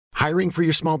Hiring for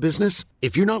your small business?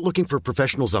 If you're not looking for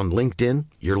professionals on LinkedIn,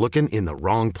 you're looking in the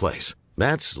wrong place.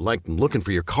 That's like looking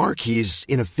for your car keys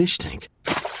in a fish tank.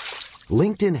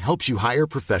 LinkedIn helps you hire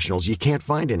professionals you can't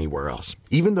find anywhere else,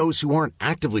 even those who aren't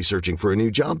actively searching for a new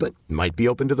job but might be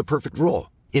open to the perfect role.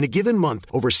 In a given month,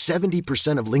 over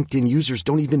 70% of LinkedIn users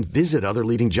don't even visit other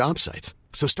leading job sites.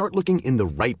 So start looking in the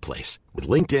right place. With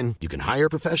LinkedIn, you can hire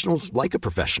professionals like a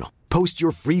professional. Post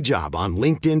your free job on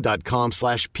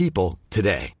linkedin.com/people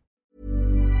today.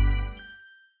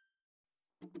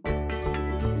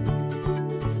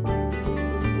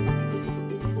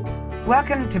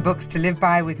 Welcome to Books to Live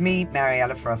By with me,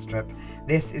 Mariella Frostrup.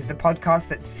 This is the podcast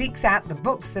that seeks out the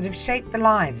books that have shaped the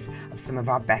lives of some of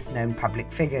our best-known public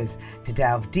figures, to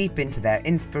delve deep into their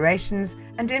inspirations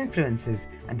and influences,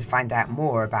 and to find out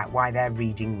more about why their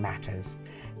reading matters.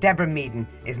 Deborah Meaden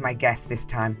is my guest this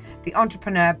time. The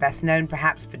entrepreneur, best known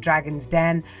perhaps for Dragon's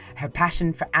Den, her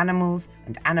passion for animals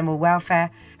and animal welfare,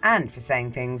 and for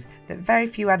saying things that very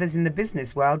few others in the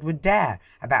business world would dare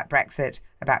about Brexit,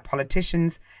 about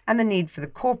politicians, and the need for the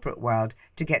corporate world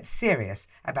to get serious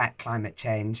about climate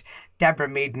change. Deborah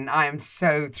Meaden, I am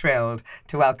so thrilled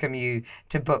to welcome you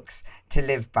to Books to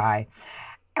Live By.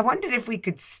 I wondered if we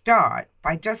could start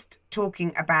by just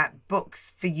talking about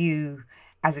books for you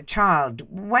as a child.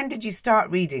 When did you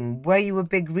start reading? Were you a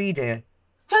big reader?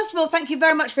 First of all, thank you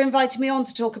very much for inviting me on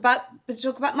to talk about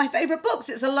my favourite books.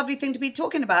 It's a lovely thing to be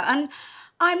talking about. And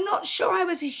I'm not sure I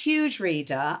was a huge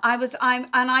reader. I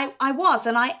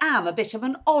am a bit of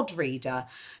an odd reader,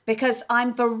 because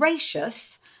I'm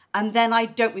voracious and then I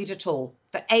don't read at all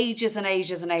for ages and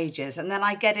ages and ages. And then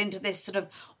I get into this sort of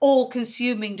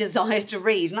all-consuming desire to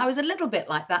read. And I was a little bit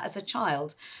like that as a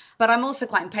child. But I'm also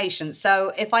quite impatient.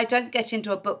 So if I don't get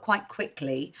into a book quite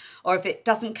quickly, or if it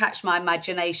doesn't catch my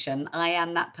imagination, I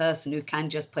am that person who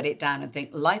can just put it down and think,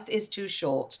 life is too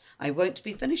short. I won't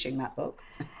be finishing that book.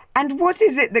 And what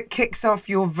is it that kicks off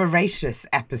your voracious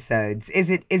episodes?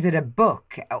 Is it a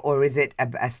book, or is it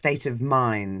a state of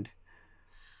mind?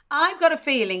 I've got a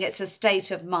feeling it's a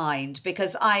state of mind,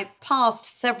 because I've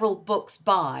passed several books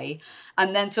by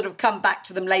and then sort of come back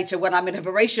to them later when I'm in a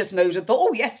voracious mood and thought,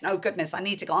 oh yes, no goodness, I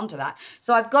need to go on to that.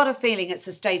 So I've got a feeling it's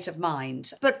a state of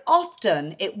mind. But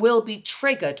often it will be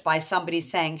triggered by somebody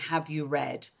saying, have you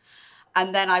read?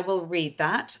 And then I will read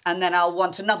that, and then I'll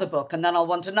want another book, and then I'll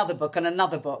want another book and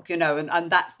another book,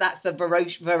 and that's the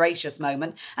voracious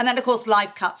moment. And then, of course,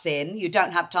 life cuts in. You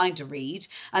don't have time to read,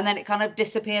 and then it kind of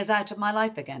disappears out of my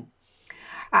life again.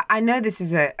 I know this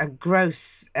is a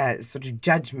gross sort of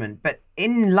judgment, but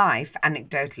in life,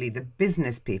 anecdotally, the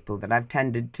business people that I've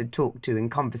tended to talk to in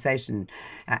conversation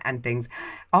and things,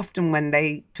 often when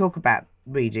they talk about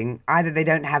reading, either they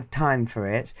don't have time for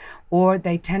it, or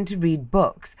they tend to read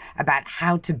books about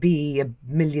how to be a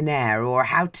millionaire, or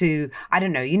how to, I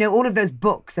don't know, all of those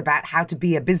books about how to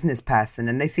be a business person,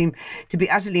 and they seem to be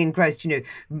utterly engrossed.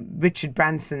 Richard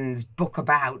Branson's book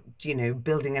about,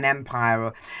 building an empire,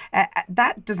 or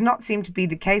that does not seem to be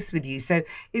the case with you. So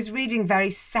is reading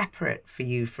very separate for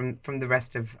you from the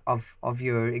rest of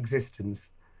your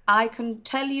existence? I can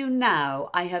tell you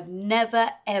now, I have never,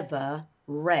 ever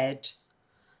read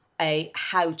a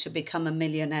How to Become a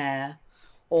Millionaire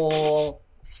or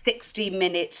 60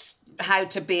 Minutes How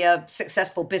to Be a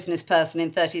Successful Business Person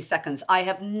in 30 Seconds. I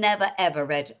have never, ever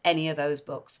read any of those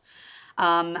books.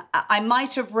 I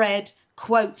might have read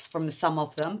quotes from some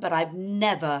of them, but I've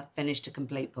never finished a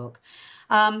complete book.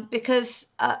 Not because,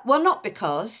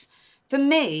 for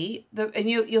me, and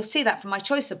you'll see that from my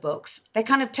choice of books, they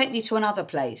kind of take me to another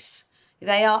place.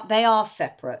 They are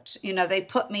separate. They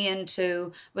put me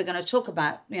into, we're going to talk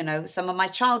about, some of my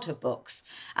childhood books,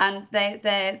 and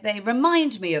they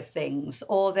remind me of things,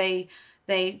 or they,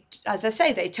 as I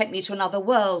say, they take me to another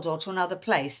world or to another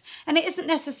place. And it isn't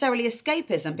necessarily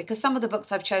escapism, because some of the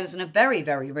books I've chosen are very,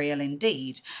 very real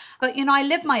indeed. But, I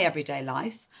live my everyday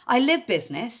life. I live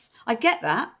business. I get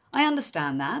that. I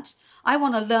understand that. I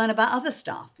want to learn about other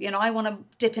stuff. I want to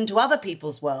dip into other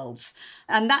people's worlds.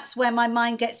 And that's where my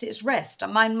mind gets its rest.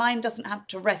 And my mind doesn't have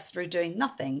to rest through doing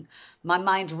nothing. My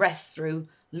mind rests through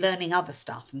learning other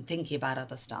stuff and thinking about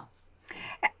other stuff.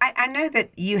 I know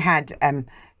that you had,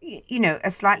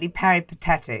 a slightly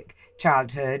peripatetic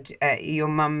childhood. Your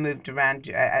mum moved around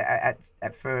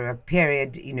for a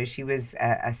period. She was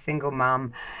a single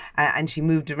mum, and she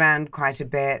moved around quite a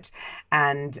bit.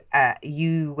 And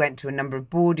you went to a number of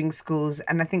boarding schools,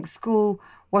 and I think school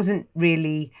wasn't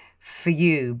really for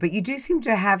you. But you do seem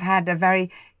to have had a very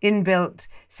inbuilt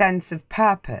sense of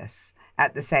purpose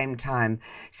at the same time.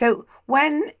 So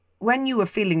when when you were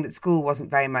feeling that school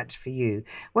wasn't very much for you,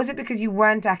 was it because you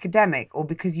weren't academic or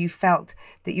because you felt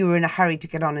that you were in a hurry to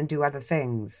get on and do other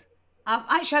things?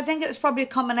 Actually, I think it was probably a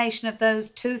combination of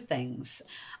those two things.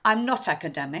 I'm not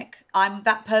academic. I'm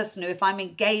that person who, if I'm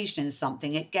engaged in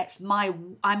something, it gets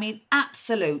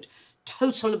absolute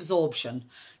total absorption,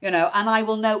 and I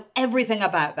will know everything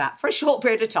about that for a short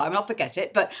period of time. I'll forget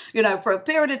it, but, for a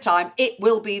period of time, it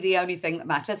will be the only thing that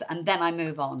matters. And then I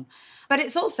move on. But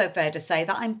it's also fair to say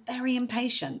that I'm very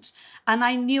impatient. And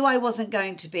I knew I wasn't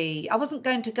going to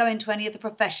go into any of the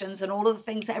professions and all of the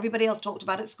things that everybody else talked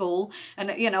about at school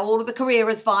and, all of the career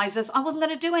advisors. I wasn't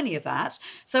going to do any of that.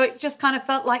 So it just kind of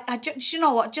felt like, you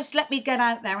know what, just let me get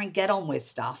out there and get on with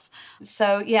stuff.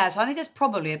 So I think it's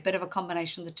probably a bit of a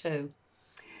combination of the two.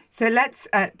 So let's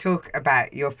talk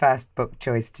about your first book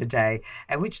choice today,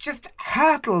 which just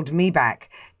hurtled me back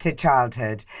to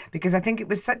childhood, because I think it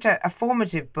was such a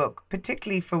formative book,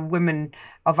 particularly for women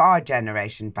of our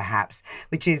generation, perhaps,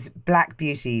 which is Black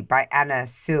Beauty by Anna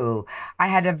Sewell. I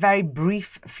had a very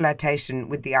brief flirtation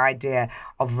with the idea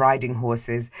of riding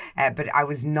horses, but I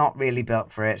was not really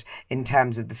built for it in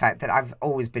terms of the fact that I've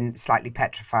always been slightly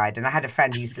petrified. And I had a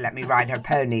friend who used to let me ride her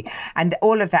pony. And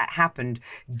all of that happened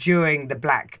during the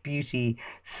Black Beauty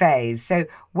phase. So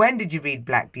when did you read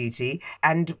Black Beauty,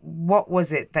 and what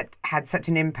was it that had such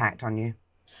an impact on you?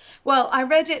 Well, I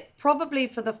read it probably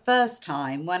for the first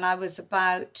time when I was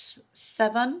about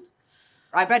 7.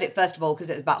 I read it, first of all, because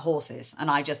it was about horses,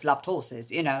 and I just loved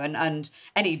horses, and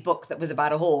any book that was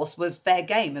about a horse was fair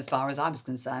game as far as I was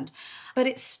concerned. But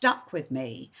it stuck with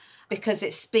me because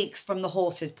it speaks from the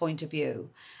horse's point of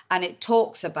view, and it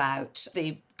talks about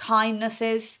the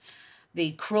kindnesses,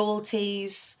 the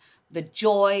cruelties, the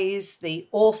joys, the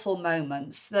awful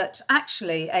moments that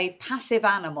actually a passive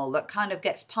animal that kind of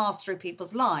gets passed through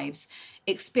people's lives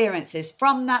experiences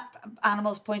from that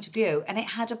animal's point of view. And it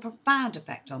had a profound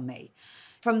effect on me.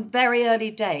 From very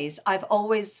early days, I've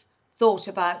always thought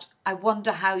about, I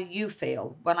wonder how you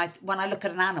feel when I look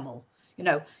at an animal.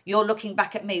 You're looking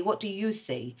back at me. What do you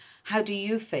see? How do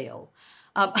you feel?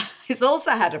 It's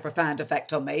also had a profound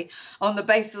effect on me on the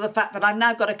basis of the fact that I've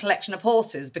now got a collection of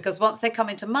horses, because once they come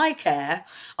into my care,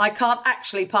 I can't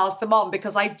actually pass them on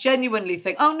because I genuinely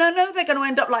think, oh, no, they're going to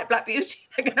end up like Black Beauty.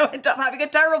 They're going to end up having a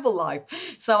terrible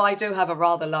life. So I do have a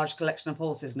rather large collection of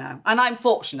horses now. And I'm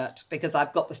fortunate because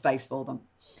I've got the space for them.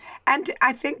 And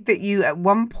I think that you, at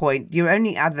one point, your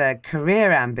only other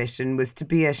career ambition was to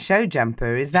be a show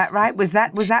jumper. Is that right? Was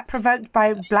that provoked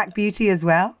by Black Beauty as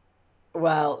well?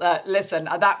 Well, listen,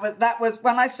 that was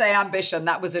when I say ambition,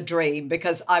 that was a dream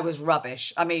because I was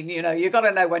rubbish. I mean, you got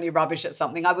to know when you're rubbish at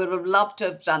something. I would have loved to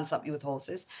have done something with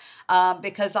horses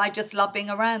because I just love being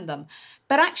around them.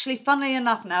 But actually, funnily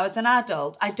enough, now as an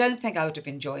adult, I don't think I would have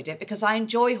enjoyed it because I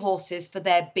enjoy horses for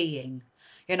their being.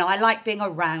 I like being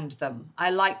around them. I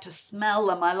like to smell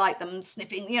them. I like them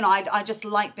sniffing. I just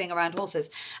like being around horses.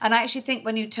 And I actually think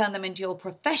when you turn them into your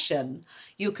profession,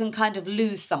 you can kind of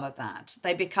lose some of that.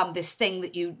 They become this thing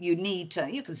that you need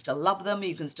to, you can still love them.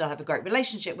 You can still have a great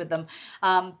relationship with them.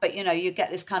 But, you get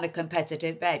this kind of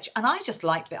competitive edge. And I just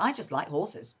like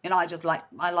horses.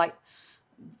 I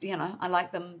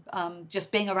like them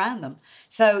just being around them.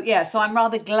 So I'm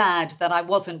rather glad that I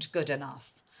wasn't good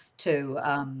enough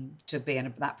to be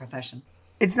in that profession.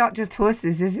 It's not just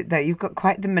horses, is it, though? You've got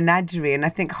quite the menagerie, and I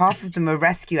think half of them are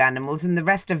rescue animals and the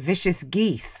rest are vicious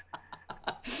geese.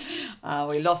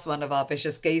 We lost one of our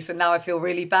vicious geese and now I feel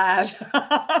really bad.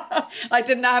 I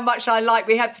didn't know how much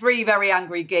we had 3 very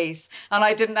angry geese and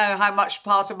I didn't know how much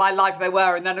part of my life they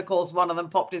were. And then, of course, one of them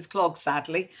popped his clog,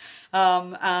 sadly.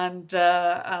 And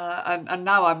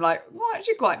now I'm like, well, I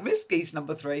actually quite miss geese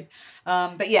number 3.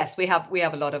 But yes, we have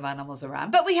a lot of animals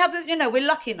around. But we have this, we're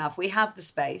lucky enough. We have the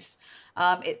space.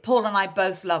 Paul and I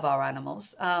both love our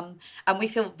animals. And we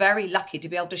feel very lucky to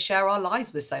be able to share our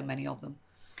lives with so many of them.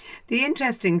 The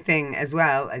interesting thing as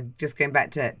well, just going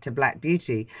back to Black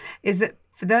Beauty, is that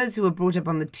for those who were brought up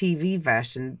on the TV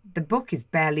version, the book is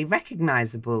barely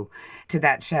recognisable to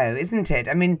that show, isn't it?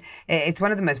 I mean, it's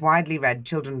one of the most widely read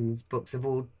children's books of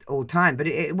all time, but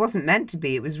it wasn't meant to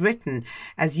be. It was written,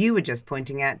 as you were just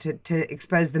pointing out, to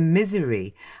expose the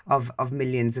misery of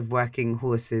millions of working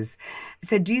horses.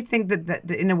 So do you think that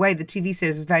in a way the TV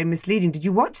series was very misleading? Did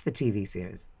you watch the TV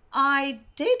series? I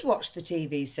did watch the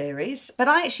TV series, but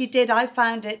I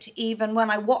found it even when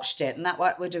I watched it, and that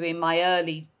would have been my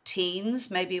early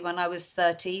teens, maybe when I was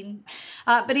 13.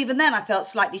 But even then I felt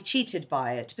slightly cheated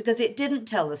by it because it didn't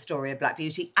tell the story of Black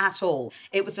Beauty at all.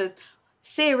 It was a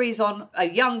series on a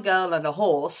young girl and a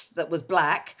horse that was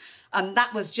black, and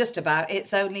that was just about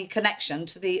its only connection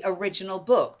to the original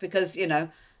book because,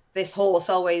 this horse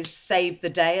always saved the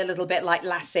day, a little bit like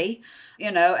Lassie,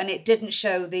 and it didn't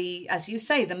show the, as you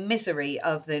say, the misery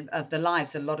of the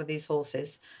lives of a lot of these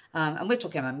horses. And we're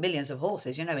talking about millions of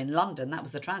horses, in London, that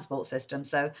was the transport system.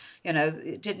 So,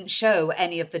 it didn't show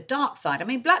any of the dark side. I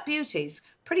mean, Black Beauty's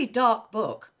pretty dark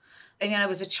book. And,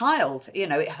 as a child,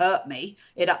 it hurt me,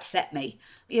 it upset me,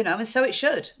 and so it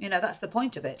should, that's the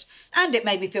point of it. And it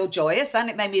made me feel joyous, and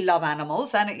it made me love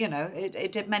animals, and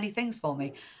it did many things for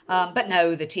me. But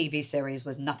no, the TV series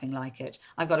was nothing like it.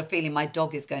 I've got a feeling my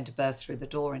dog is going to burst through the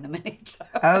door in a minute.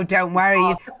 Oh, don't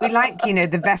worry. We like,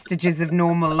 the vestiges of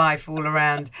normal life all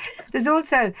around. There's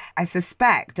also, I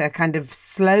suspect, a kind of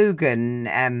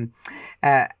slogan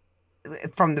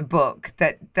from the book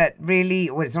that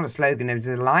really, well, it's not a slogan, it's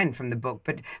a line from the book,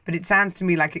 but it sounds to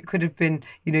me like it could have been,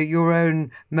 your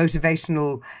own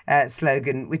motivational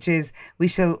slogan, which is, we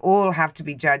shall all have to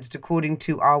be judged according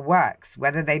to our works,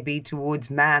 whether they be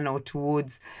towards man or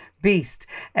towards beast.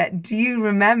 Do you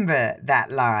remember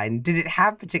that line? Did it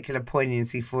have particular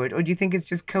poignancy for it, or do you think it's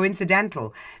just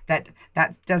coincidental that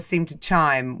does seem to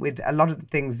chime with a lot of the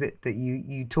things that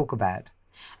you talk about?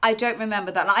 I don't remember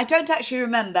that. I don't actually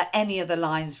remember any of the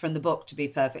lines from the book, to be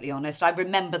perfectly honest. I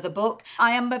remember the book.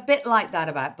 I am a bit like that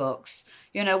about books.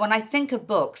 When I think of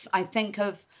books, I think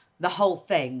of the whole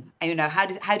thing. How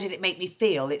did it make me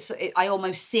feel? I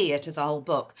almost see it as a whole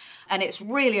book. And it's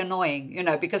really annoying,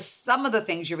 because some of the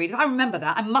things you read, I remember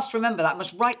that. I must remember that. I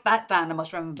must write that down. I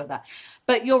must remember that.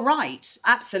 But you're right.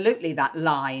 Absolutely, that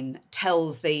line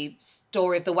tells the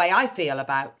story of the way I feel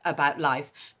about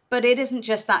life. But it isn't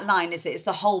just that line, is it? It's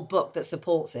the whole book that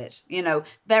supports it.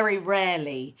 Very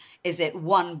rarely is it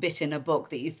one bit in a book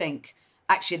that you think,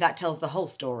 actually, that tells the whole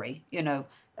story.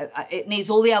 It needs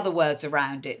all the other words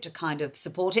around it to kind of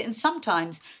support it. And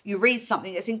sometimes you read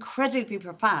something that's incredibly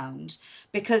profound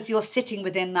because you're sitting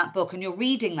within that book and you're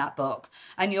reading that book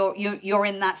and you're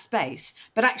in that space.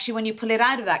 But actually, when you pull it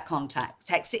out of that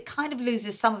context, it kind of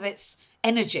loses some of its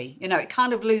energy. It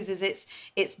kind of loses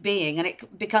its being, and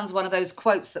it becomes one of those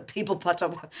quotes that people put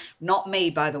up, not me,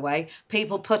 by the way,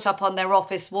 people put up on their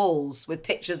office walls with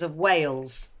pictures of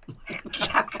whales.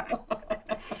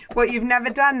 Well, you've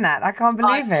never done that. I can't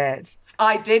believe it.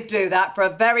 I did do that for a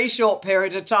very short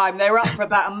period of time. They were up for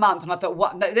about a month, and I thought,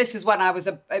 what? This is when I was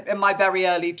in my very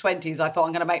early 20s. I thought,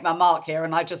 I'm going to make my mark here,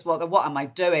 and I just thought, what am I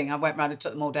doing? I went round and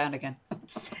took them all down again.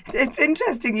 It's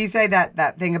interesting you say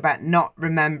that thing about not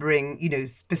remembering,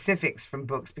 specifics from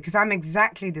books, because I'm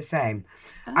exactly the same.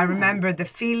 Oh. I remember the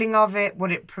feeling of it,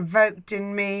 what it provoked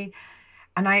in me.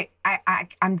 And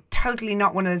I'm totally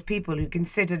not one of those people who can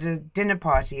sit at a dinner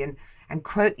party and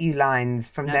quote you lines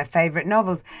from their favourite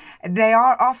novels. They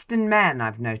are often men,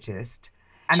 I've noticed.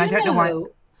 And I don't know why.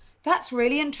 That's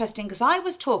really interesting, because I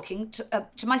was talking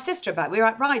to my sister about it. We were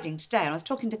out riding today, and I was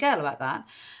talking to Gail about that.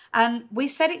 And we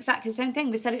said exactly the same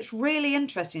thing. We said, it's really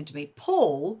interesting to me.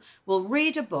 Paul will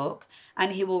read a book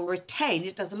and he will retain,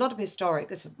 it does a lot of historic,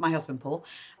 this is my husband, Paul,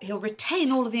 he'll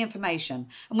retain all of the information.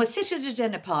 And we'll sit at a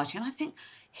dinner party and I think,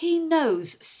 he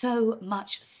knows so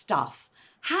much stuff.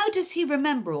 How does he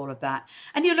remember all of that?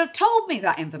 And he'll have told me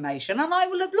that information and I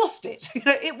will have lost it.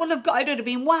 It will have got, it would have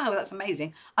been, wow, that's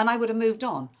amazing. And I would have moved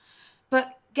on.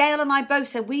 But Gail and I both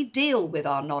said we deal with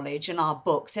our knowledge and our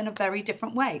books in a very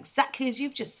different way, exactly as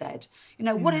you've just said.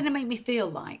 What did it make me feel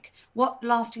like? What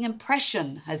lasting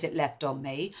impression has it left on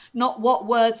me? Not what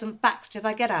words and facts did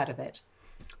I get out of it?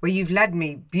 Well, you've led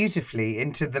me beautifully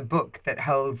into the book that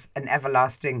holds an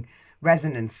everlasting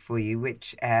resonance for you,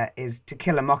 which is To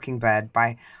Kill a Mockingbird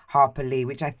by Harper Lee,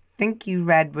 which think you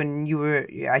read when you were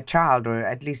a child, or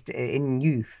at least in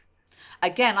youth.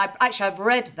 Again, I've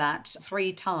read that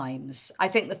 3 times. I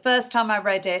think the first time I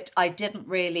read it, I didn't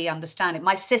really understand it.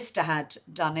 My sister had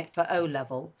done it for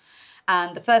O-level.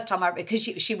 And the first time because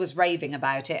she was raving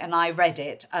about it, and I read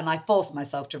it and I forced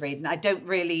myself to read. And I don't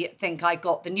really think I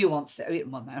got the nuance.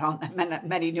 Well, there aren't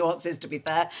many nuances, to be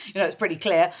fair. It's pretty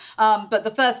clear. But the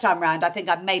first time round, I think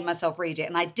I made myself read it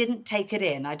and I didn't take it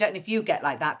in. I don't know if you get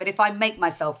like that, but if I make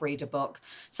myself read a book,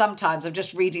 sometimes I'm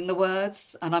just reading the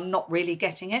words and I'm not really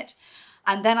getting it.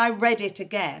 And then I read it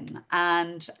again,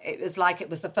 and it was like it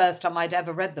was the first time I'd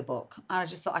ever read the book. And I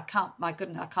just thought, I can't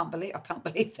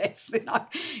believe this. I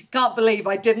can't believe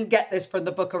I didn't get this from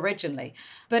the book originally.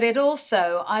 But it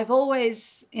also, I've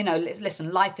always,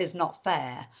 listen, life is not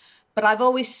fair, but I've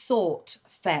always sought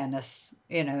fairness,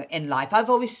 in life. I've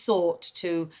always sought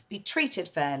to be treated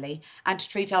fairly and to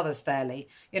treat others fairly,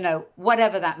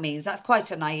 whatever that means. That's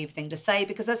quite a naive thing to say,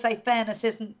 because I say fairness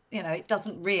isn't, it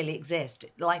doesn't really exist.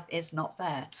 Life is not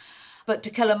fair. But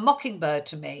To Kill a Mockingbird,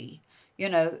 to me,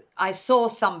 I saw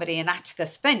somebody in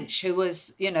Atticus Finch who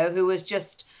was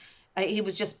just he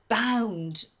was just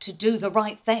bound to do the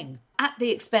right thing at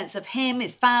the expense of him,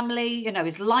 his family,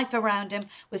 his life around him,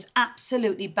 was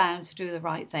absolutely bound to do the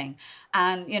right thing.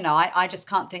 And, I just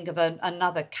can't think of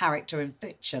another character in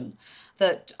fiction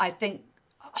that I think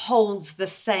holds the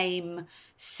same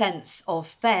sense of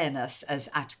fairness as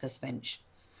Atticus Finch.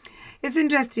 It's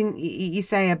interesting you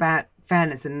say about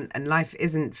fairness and life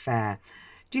isn't fair.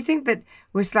 Do you think that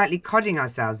we're slightly codding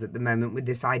ourselves at the moment with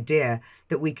this idea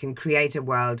that we can create a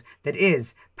world that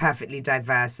is perfectly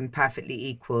diverse and perfectly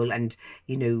equal and,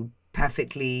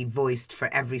 perfectly voiced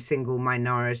for every single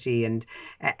minority? And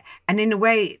in a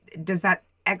way, does that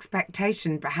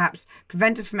expectation perhaps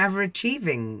prevent us from ever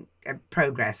achieving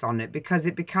progress on it because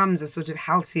it becomes a sort of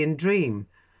halcyon dream?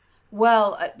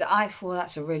 Well,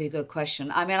 that's a really good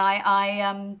question. I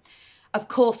mean, of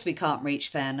course we can't reach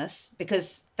fairness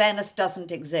because fairness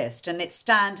doesn't exist, and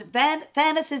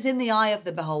fairness is in the eye of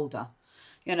the beholder,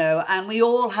 and we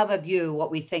all have a view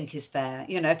what we think is fair.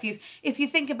 If you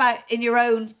think about in your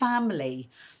own family,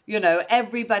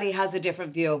 everybody has a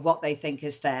different view of what they think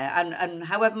is fair, and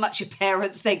however much your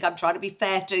parents think I'm trying to be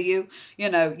fair to you, you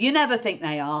never think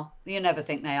they are. You never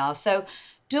think they are. So,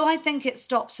 do I think it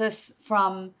stops us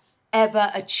from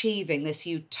ever achieving this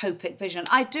utopic vision?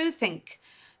 I do think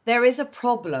there is a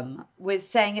problem with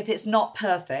saying if it's not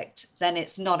perfect, then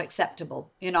it's not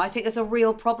acceptable. I think there's a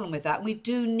real problem with that. We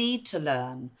do need to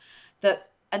learn that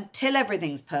until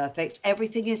everything's perfect,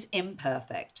 everything is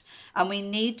imperfect. And we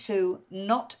need to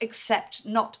not accept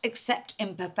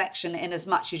imperfection in as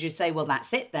much as you say, well,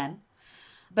 that's it then.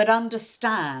 But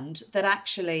understand that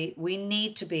actually we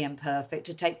need to be imperfect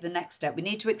to take the next step. We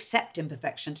need to accept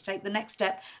imperfection to take the next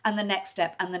step and the next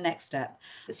step and the next step.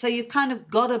 So you kind of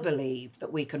got to believe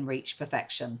that we can reach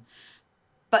perfection,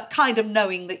 but kind of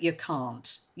knowing that you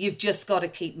can't. You've just got to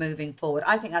keep moving forward.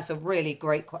 I think that's a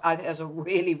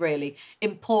really really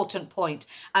important point.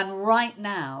 And right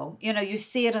now, you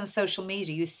see it on social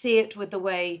media. You see it with the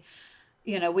way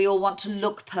we all want to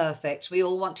look perfect. We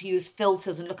all want to use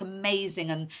filters and look amazing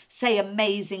and say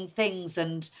amazing things.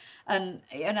 And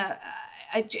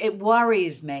it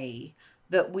worries me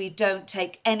that we don't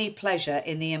take any pleasure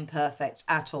in the imperfect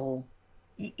at all.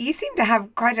 You seem to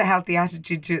have quite a healthy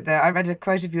attitude to it, though. I read a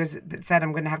quote of yours that said,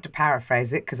 I'm going to have to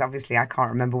paraphrase it because obviously I can't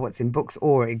remember what's in books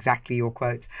or exactly your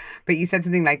quotes. But you said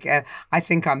something like, I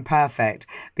think I'm perfect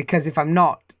because if I'm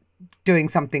not doing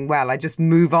something well, I just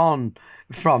move on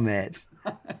from it.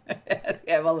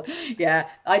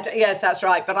 Yes, that's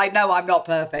right. But I know I'm not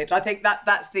perfect. I think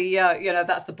that's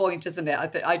the point, isn't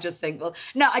it? I just think, well,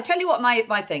 no, I tell you what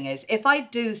my thing is. If I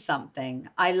do something,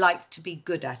 I like to be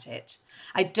good at it.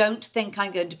 I don't think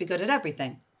I'm going to be good at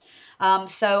everything.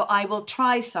 So I will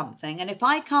try something. And if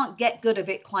I can't get good at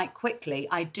it quite quickly,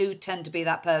 I do tend to be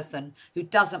that person who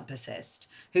doesn't persist,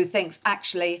 who thinks,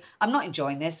 actually, I'm not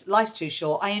enjoying this. Life's too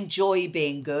short. I enjoy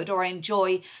being good, or I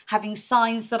enjoy having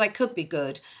signs that I could be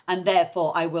good, and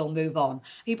therefore I will move on.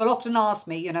 People often ask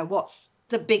me, what's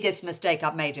the biggest mistake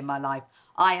I've made in my life?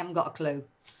 I haven't got a clue.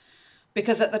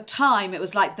 Because at the time, it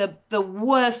was like the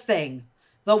worst thing.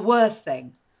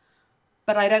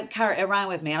 But I don't carry it around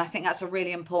with me. And I think that's a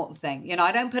really important thing.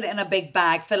 I don't put it in a big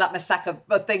bag, fill up my sack of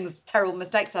things, terrible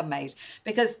mistakes I've made.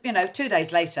 Because, 2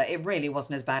 days later, it really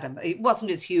wasn't as bad. It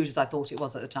wasn't as huge as I thought it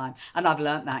was at the time. And I've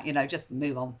learnt that, just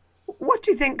move on. What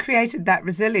do you think created that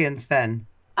resilience then?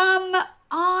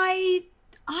 I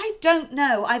don't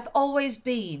know. I've always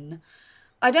been...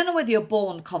 I don't know whether you're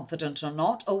born confident or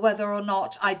not, or whether or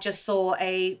not I just saw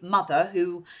a mother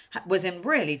who was in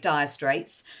really dire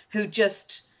straits, who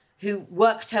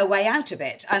worked her way out of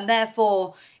it. And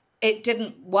therefore, it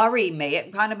didn't worry me.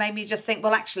 It kind of made me just think,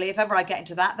 well, actually, if ever I get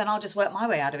into that, then I'll just work my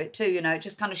way out of it too. It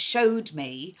just kind of showed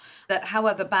me that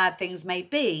however bad things may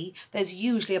be, there's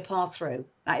usually a path through.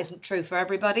 That isn't true for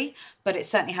everybody, but it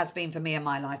certainly has been for me in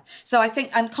my life. So I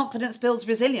think, and confidence builds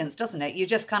resilience, doesn't it? You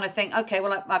just kind of think, okay,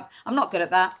 well, I'm not good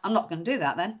at that. I'm not going to do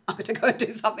that then. I'm going to go and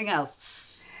do something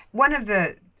else.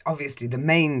 Obviously, the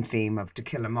main theme of To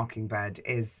Kill a Mockingbird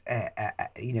is,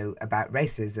 about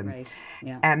racism. Race,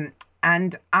 yeah.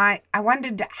 And I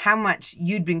wondered how much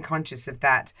you'd been conscious of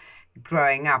that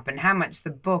growing up and how much the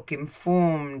book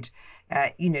informed,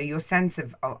 your sense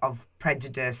of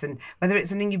prejudice and whether it's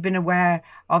something you've been aware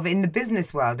of in the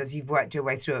business world as you've worked your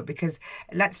way through it. Because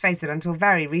let's face it, until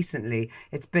very recently,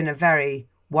 it's been a very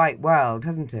white world,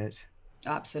 hasn't it?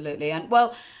 Absolutely. And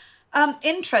well...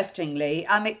 interestingly,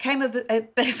 it came a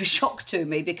bit of a shock to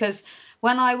me because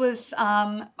when I was,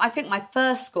 I think my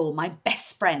first school, my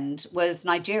best friend was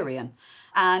Nigerian,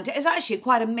 and it was actually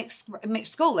quite a mixed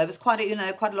school. There was quite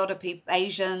a lot of people,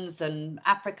 Asians and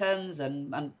Africans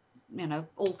and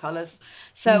all colours.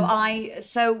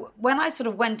 So when I sort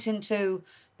of went into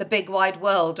the big wide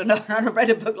world and I read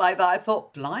a book like that, I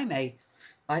thought, blimey,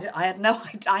 I had no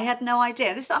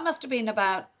idea. I must have been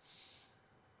about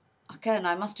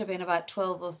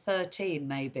 12 or 13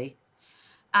 maybe.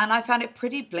 And I found it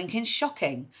pretty blinking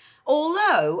shocking.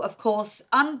 Although, of course,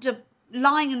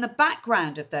 underlying in the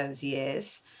background of those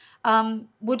years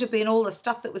would have been all the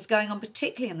stuff that was going on,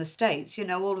 particularly in the States,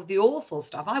 all of the awful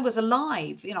stuff. I was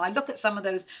alive. I look at some of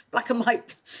those black and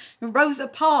white Rosa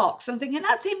Parks and thinking,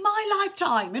 that's in my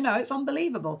lifetime. It's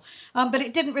unbelievable. But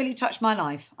it didn't really touch my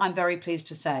life, I'm very pleased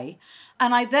to say.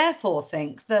 And I therefore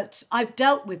think that I've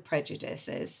dealt with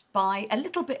prejudices by a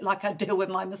little bit like I deal with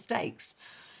my mistakes.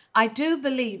 I do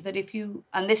believe that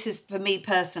and this is for me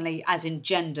personally, as in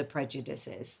gender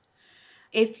prejudices,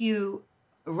 if you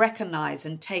recognise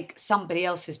and take somebody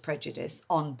else's prejudice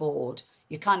on board,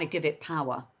 you kind of give it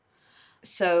power.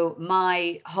 So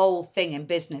my whole thing in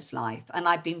business life, and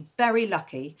I've been very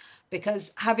lucky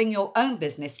because having your own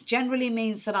business generally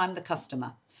means that I'm the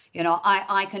customer.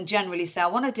 I can generally say, I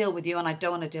want to deal with you and I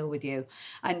don't want to deal with you.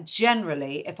 And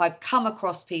generally, if I've come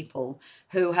across people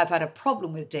who have had a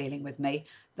problem with dealing with me,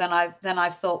 then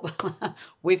I've thought, well,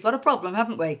 we've got a problem,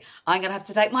 haven't we? I'm going to have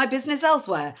to take my business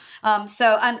elsewhere.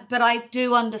 But I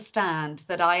do understand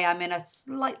that I am in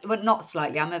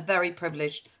I'm a very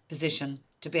privileged position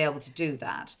to be able to do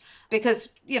that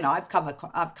because, I've come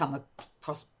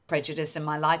across prejudice in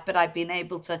my life, but I've been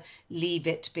able to leave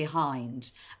it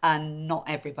behind, and not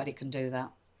everybody can do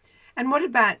that. And what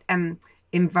about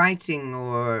inviting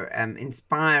or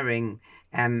inspiring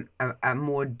a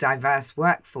more diverse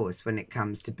workforce when it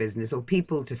comes to business, or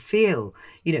people to feel,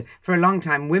 for a long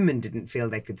time, women didn't feel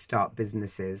they could start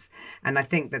businesses. And I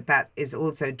think that is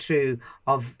also true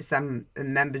of some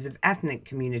members of ethnic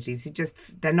communities who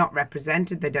they're not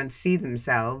represented. They don't see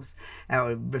themselves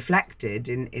reflected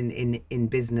in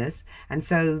business. And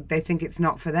so they think it's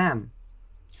not for them.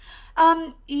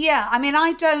 I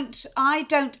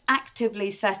don't actively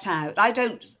set out.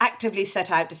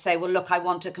 To say, well, look, I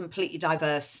want a completely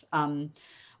diverse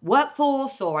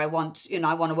workforce, or I want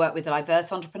to work with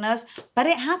diverse entrepreneurs. But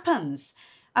it happens.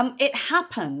 It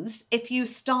happens if you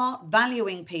start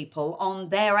valuing people on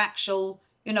their actual,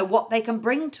 what they can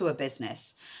bring to a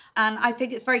business. And I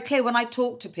think it's very clear when I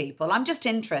talk to people, I'm just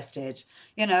interested,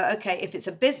 okay, if it's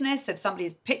a business, if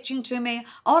somebody's pitching to me,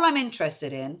 all I'm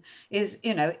interested in is,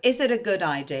 is it a good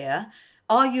idea?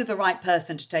 Are you the right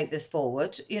person to take this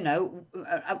forward?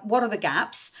 What are the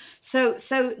gaps? So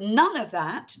none of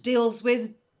that deals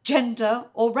with gender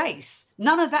or race.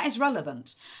 None of that is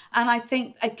relevant. And I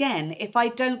think, again, if I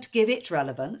don't give it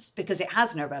relevance, because it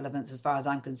has no relevance as far as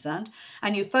I'm concerned,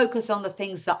 and you focus on the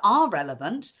things that are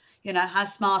relevant, how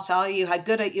smart are you? How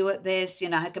good are you at this?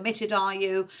 How committed are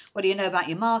you? What do you know about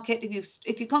your market?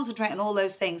 If you concentrate on all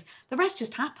those things, the rest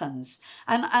just happens.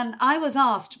 And I was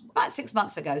asked about 6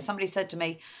 months ago, somebody said to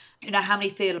me, how many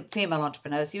female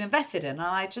entrepreneurs you invested in? And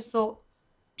I just thought,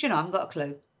 I haven't got a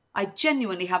clue. I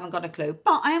genuinely haven't got a clue,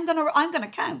 but I'm gonna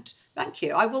count. Thank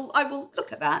you. I will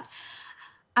look at that.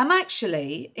 I'm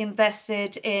actually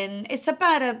invested in, at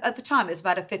the time, it's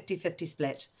about a 50-50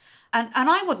 split. And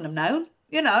I wouldn't have known.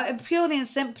 Purely and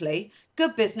simply,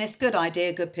 good business, good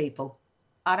idea, good people.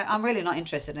 I'm really not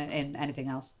interested in anything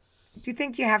else. Do you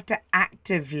think you have to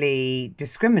actively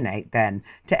discriminate then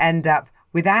to end up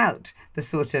without the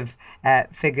sort of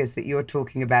figures that you're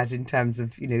talking about in terms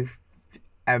of,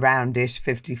 around-ish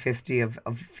 50-50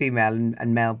 of female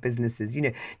and male businesses?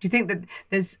 Do you think that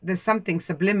there's something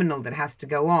subliminal that has to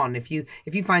go on if you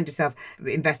find yourself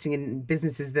investing in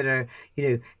businesses that are,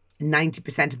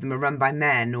 90% of them are run by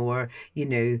men, or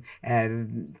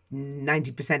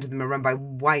 90% of them are run by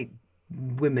white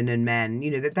women and men,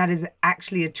 that is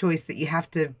actually a choice that you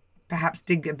have to perhaps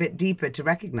dig a bit deeper to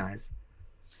recognize?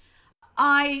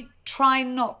 I try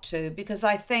not to, because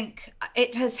I think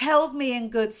it has held me in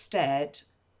good stead.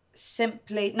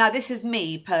 Simply, now this is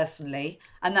me personally,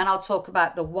 and then I'll talk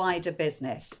about the wider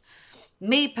business.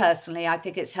 Me personally, I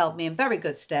think it's held me in very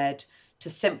good stead to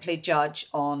simply judge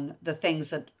on the things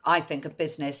that I think a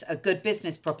good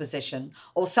business proposition,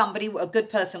 or a good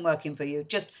person working for you.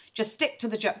 Just stick to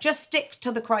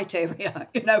the criteria.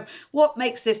 What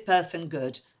makes this person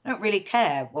good? I don't really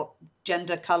care what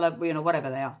gender, colour,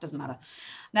 whatever they are, doesn't matter.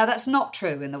 Now, that's not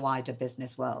true in the wider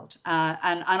business world.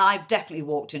 And I've definitely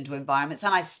walked into environments,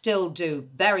 and I still do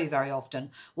very, very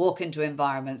often walk into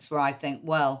environments where I think,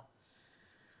 well,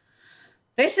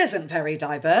 this isn't very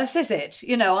diverse, is it?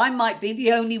 I might be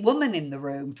the only woman in the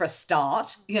room for a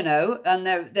start, and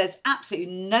there's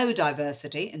absolutely no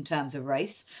diversity in terms of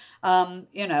race. And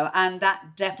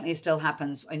that definitely still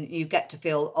happens when you get to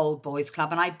feel old boys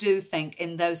club. And I do think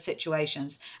in those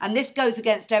situations, and this goes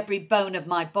against every bone of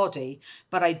my body,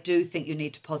 but I do think you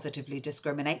need to positively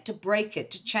discriminate, to break it,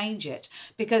 to change it.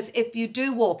 Because if you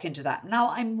do walk into that,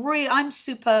 now I'm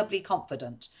superbly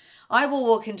confident. I will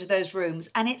walk into those rooms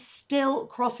and it still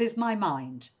crosses my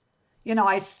mind.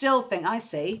 I still think, I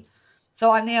see.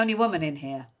 So I'm the only woman in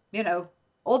here,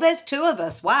 or there's two of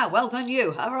us. Wow, well done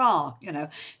you. Hurrah.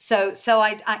 So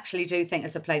I actually do think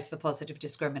there's a place for positive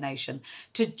discrimination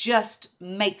to just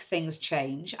make things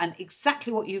change. And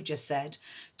exactly what you've just said,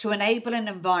 to enable an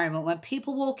environment when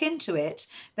people walk into it,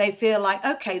 they feel like,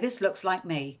 okay, this looks like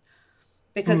me.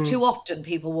 Because too often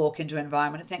people walk into an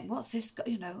environment and think, what's this?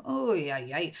 Oh,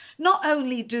 yeah. Not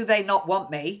only do they not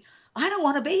want me, I don't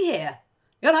want to be here.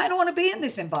 I don't want to be in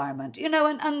this environment.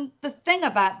 And the thing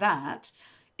about that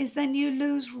is then you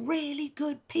lose really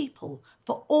good people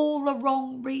for all the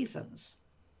wrong reasons.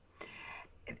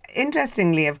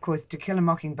 Interestingly, of course, To Kill a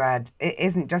Mockingbird, it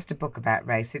isn't just a book about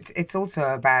race. It's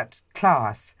also about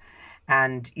class.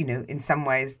 And, in some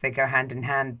ways they go hand in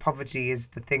hand. Poverty is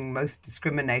the thing most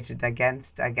discriminated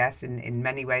against, I guess, in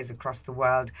many ways across the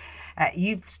world.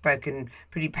 You've spoken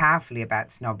pretty powerfully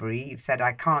about snobbery. You've said,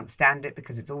 I can't stand it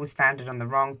because it's always founded on the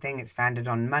wrong thing. It's founded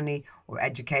on money or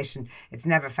education. It's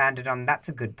never founded on that's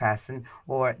a good person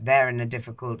or they're in a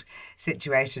difficult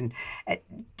situation.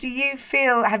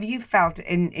 Have you felt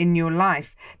in your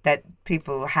life that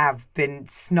people have been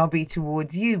snobby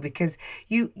towards you? Because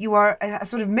you are a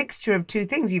sort of mixture of two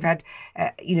things. You've had,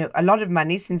 a lot of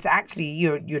money since actually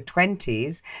your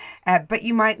 20s, but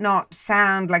you might not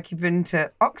sound like you've been to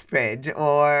Oxbridge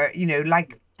or,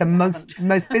 like the most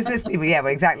business people. Yeah,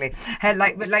 well, exactly.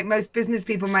 Like most business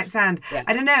people might sound. Yeah.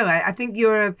 I don't know. I think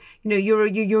you're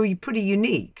pretty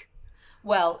unique.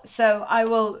 Well, so I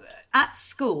will. At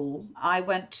school, I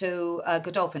went to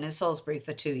Godolphin in Salisbury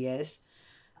for 2 years,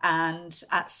 and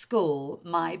at school,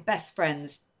 my best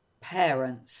friend's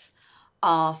parents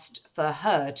asked for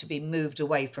her to be moved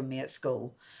away from me at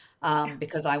school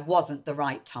because I wasn't the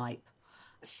right type.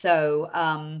 So.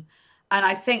 And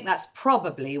I think that's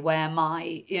probably where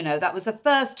that was the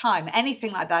first time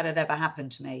anything like that had ever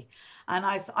happened to me. And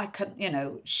I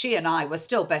couldn't, she and I were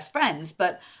still best friends,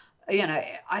 but,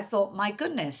 I thought, my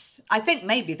goodness, I think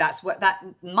maybe that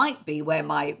might be where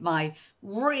my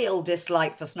real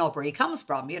dislike for snobbery comes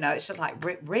from. It's just like,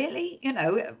 really,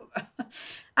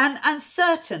 and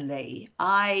certainly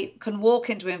I can walk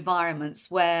into environments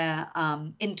where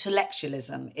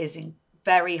intellectualism is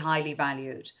very highly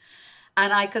valued.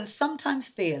 And I can sometimes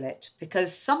feel it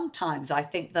because sometimes I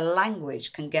think the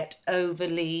language can get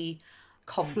overly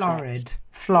complex.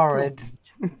 Florid.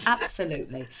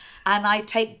 Absolutely. And I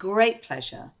take great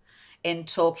pleasure in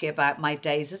talking about my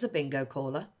days as a bingo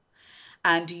caller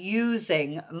and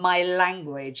using my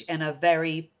language in a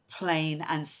very plain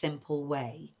and simple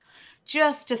way,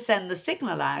 just to send the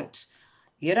signal out.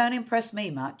 You don't impress me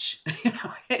much,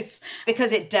 it's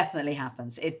because it definitely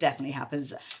happens. It definitely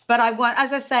happens. But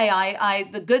as I say,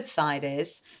 the good side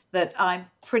is that I'm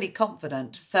pretty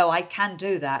confident, so I can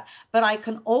do that. But I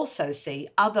can also see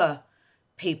other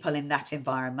people in that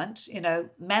environment,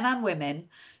 men and women,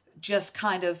 just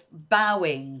kind of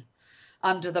bowing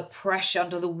under the pressure,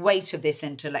 under the weight of this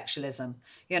intellectualism,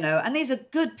 and these are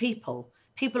good people.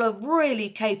 People are really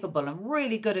capable and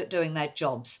really good at doing their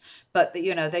jobs, but,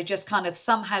 they're just kind of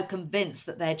somehow convinced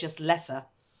that they're just lesser.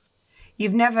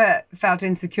 You've never felt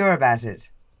insecure about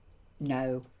it?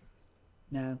 No,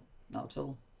 not at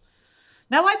all.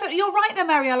 No, you're right there,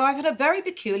 Mariella. I've had a very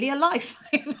peculiar life.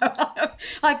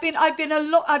 I've been in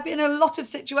a lot of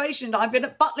situations. I've been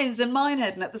at Butlins and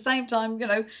Minehead, and at the same time,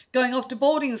 going off to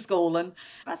boarding school, and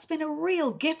that's been a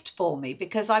real gift for me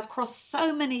because I've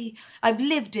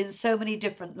lived in so many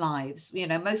different lives.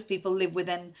 Most people live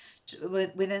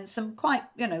within some quite,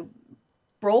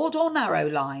 broad or narrow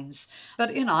lines,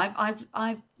 but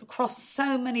I've crossed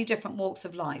so many different walks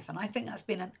of life, and I think that's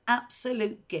been an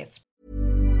absolute gift.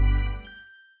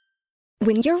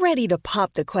 When you're ready to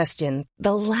pop the question,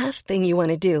 the last thing you want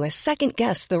to do is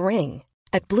second-guess the ring.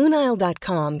 At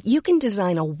BlueNile.com, you can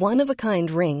design a one-of-a-kind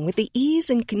ring with the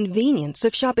ease and convenience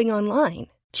of shopping online.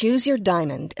 Choose your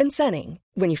diamond and setting.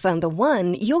 When you find the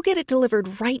one, you'll get it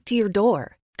delivered right to your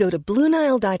door. Go to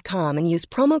BlueNile.com and use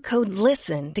promo code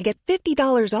LISTEN to get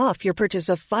 $50 off your purchase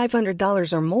of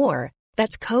 $500 or more.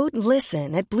 That's code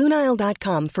LISTEN at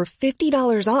BlueNile.com for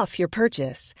 $50 off your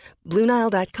purchase.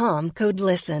 BlueNile.com, code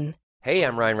LISTEN. Hey,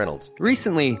 I'm Ryan Reynolds.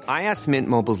 Recently, I asked Mint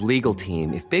Mobile's legal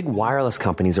team if big wireless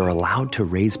companies are allowed to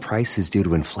raise prices due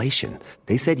to inflation.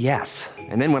 They said yes.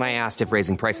 And then when I asked if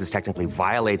raising prices technically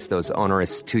violates those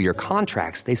onerous two-year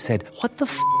contracts, they said, "What the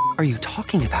f*** are you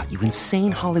talking about, you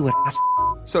insane Hollywood ass?"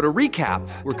 So to recap,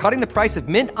 we're cutting the price of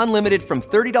Mint Unlimited from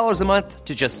 $30 a month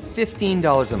to just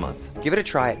 $15 a month. Give it a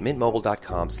try at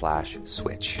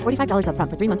mintmobile.com/switch. $45 up front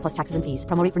for 3 months plus taxes and fees.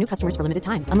 Promo rate for new customers for limited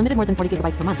time. Unlimited more than 40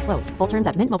 gigabytes per month. Slows full terms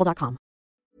at mintmobile.com.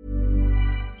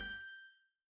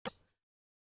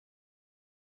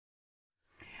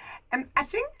 I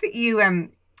think that you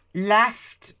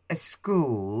left a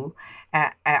school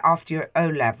after your O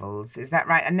levels. Is that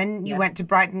right? And then you went to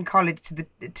Brighton College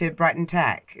to Brighton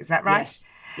Tech. Is that right? Yes.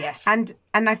 Yes. And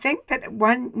I think that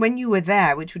when you were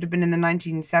there, which would have been in the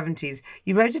 1970s,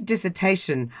 you wrote a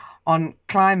dissertation on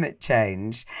climate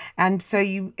change, and so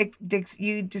you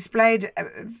displayed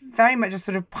very much a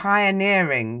sort of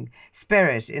pioneering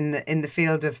spirit in the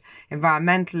field of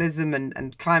environmentalism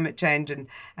and climate change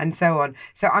and so on.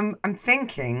 So I'm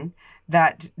thinking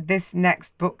that this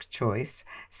next book choice,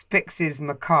 Spix's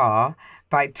Macaw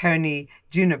by Tony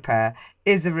Juniper,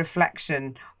 is a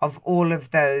reflection of all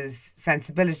of those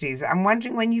sensibilities. I'm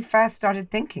wondering when you first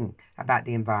started thinking about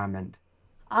the environment.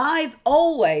 I've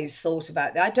always thought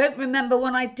about that. I don't remember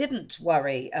when I didn't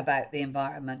worry about the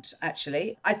environment,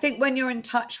 actually. I think when you're in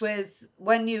touch with,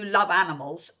 when you love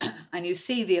animals and you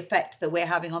see the effect that we're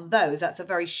having on those, that's a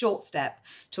very short step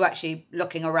to actually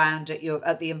looking around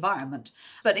at the environment.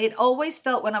 But it always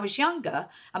felt when I was younger,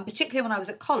 and particularly when I was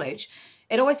at college,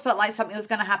 it always felt like something was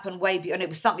going to happen way beyond, and it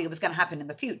was something that was going to happen in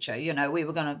the future. You know, we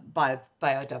were going to, by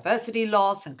biodiversity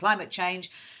loss and climate change,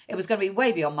 it was going to be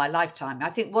way beyond my lifetime. I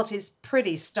think what is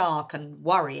pretty stark and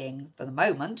worrying for the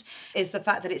moment is the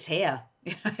fact that it's here.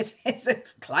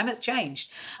 Climate's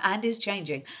changed and is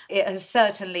changing. It's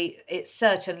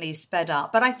certainly sped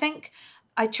up. But I think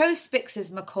I chose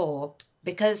Spix's Macaw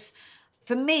because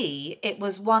for me, it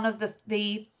was one of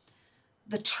the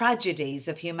tragedies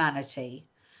of humanity,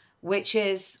 which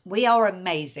is we are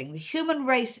amazing. The human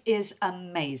race is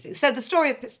amazing. So the story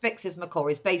of Spix's Macaw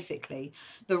is basically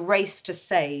the race to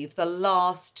save the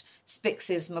last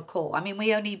Spix's Macaw. I mean,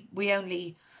 we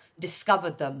only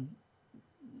discovered them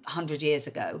 100 years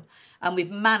ago, and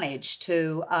we've managed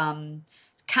to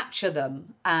capture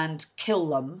them and kill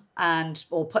them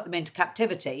or put them into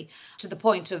captivity to the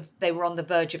point of they were on the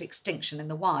verge of extinction in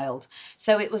the wild.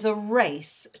 So it was a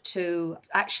race to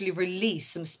actually release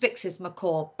some Spix's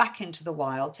Macaw back into the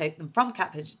wild, take them from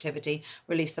captivity,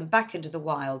 release them back into the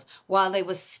wild while they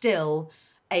were still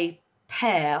a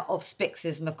pair of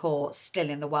Spix's Macaw still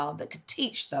in the wild that could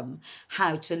teach them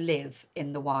how to live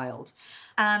in the wild.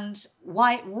 And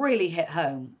why it really hit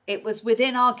home, it was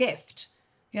within our gift.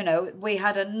 You know, we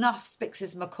had enough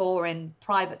Spix's Macaw in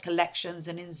private collections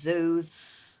and in zoos.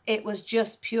 It was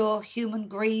just pure human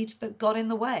greed that got in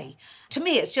the way. To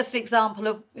me, it's just an example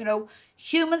of, you know,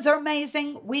 humans are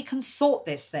amazing. We can sort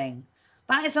this thing.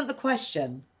 That isn't the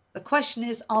question. The question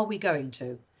is, are we going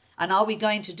to? And are we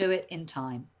going to do it in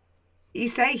time? You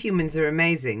say humans are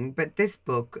amazing, but this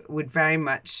book would very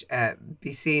much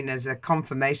be seen as a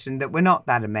confirmation that we're not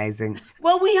that amazing.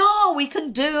 Well, we are. We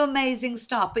can do amazing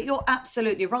stuff, but you're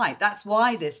absolutely right. That's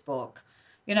why this book,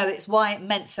 you know, it's why it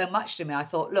meant so much to me. I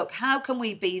thought, look, how can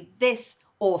we be this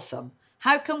awesome?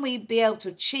 How can we be able to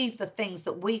achieve the things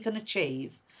that we can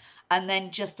achieve and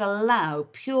then just allow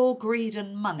pure greed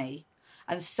and money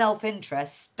and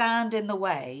self-interest stand in the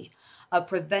way of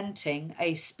preventing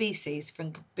a species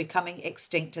from becoming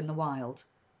extinct in the wild?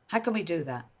 How can we do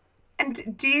that?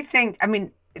 And do you think, I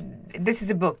mean, this is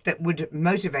a book that would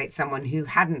motivate someone who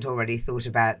hadn't already thought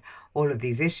about all of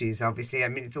these issues, obviously. I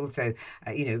mean, it's also,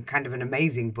 kind of an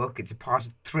amazing book. It's a part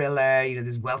of thriller. You know,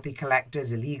 there's wealthy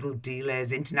collectors, illegal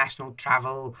dealers, international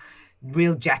travel,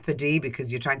 real jeopardy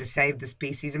because you're trying to save the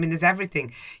species. I mean, there's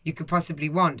everything you could possibly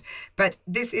want. But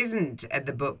this isn't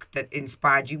the book that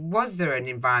inspired you. Was there an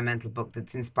environmental book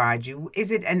that's inspired you?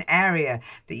 Is it an area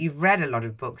that you've read a lot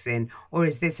of books in, or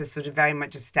is this a sort of very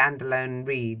much a standalone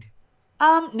read?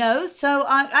 No. So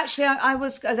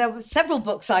there were several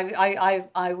books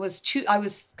I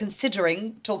was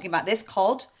considering talking about this.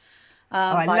 Cod.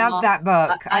 I love that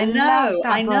book. I know.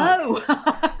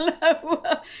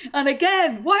 And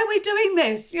again, why are we doing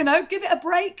this? You know, give it a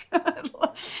break.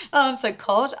 So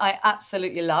Cod, I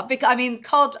absolutely love. Because, I mean,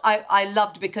 Cod, I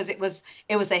loved because it was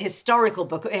a historical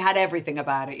book. It had everything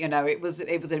about it. You know, it was an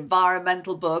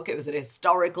environmental book. It was an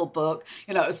historical book.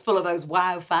 You know, it was full of those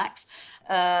wow facts.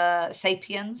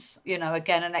 sapiens,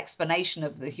 again, an explanation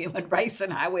of the human race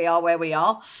and how we are where we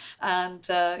are, and,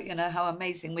 how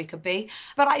amazing we could be.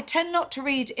 But I tend not to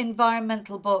read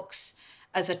environmental books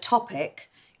as a topic.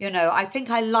 I think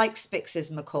I like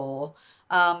Spix's Macaw.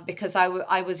 Because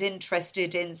I was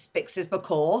interested in Spix's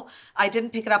Macaw. I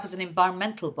didn't pick it up as an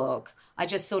environmental book. I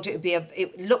just thought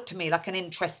it looked to me like an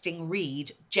interesting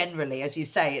read. Generally, as you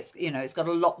say, it's got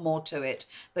a lot more to it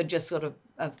than just sort of.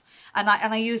 And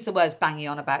I use the words banging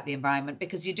on about the environment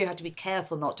because you do have to be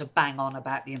careful not to bang on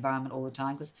about the environment all the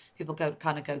time because people go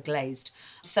glazed.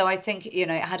 So I think it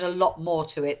had a lot more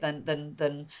to it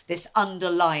than this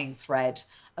underlying thread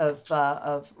of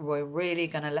we're really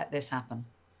going to let this happen.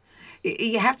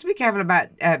 You have to be careful about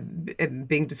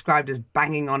being described as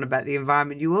banging on about the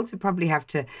environment. You also probably have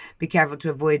to be careful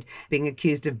to avoid being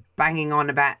accused of banging on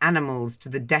about animals to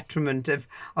the detriment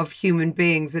of human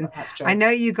beings. And that's true. I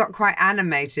know you got quite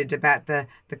animated about the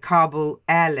Kabul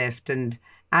airlift and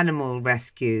animal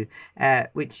rescue,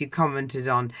 which you commented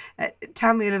on.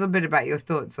 Tell me a little bit about your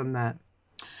thoughts on that.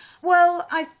 Well,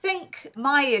 I think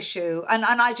my issue, and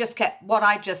I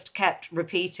just kept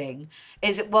repeating,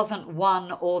 is it wasn't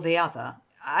one or the other.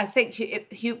 I think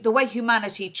the way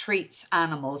humanity treats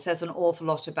animals says an awful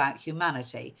lot about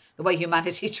humanity. The way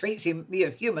humanity treats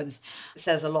humans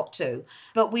says a lot too.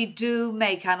 But we do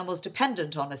make animals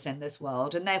dependent on us in this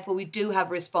world, and therefore we do have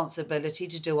responsibility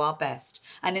to do our best.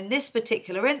 And in this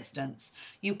particular instance,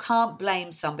 you can't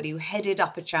blame somebody who headed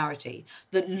up a charity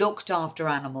that looked after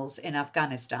animals in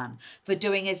Afghanistan for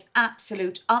doing his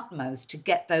absolute utmost to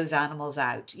get those animals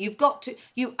out.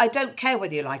 I don't care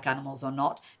whether you like animals or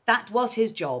not. That was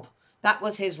his job. That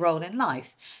was his role in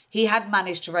life. He had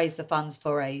managed to raise the funds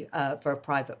for a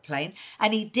private plane,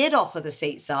 and he did offer the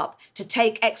seats up to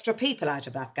take extra people out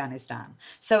of Afghanistan.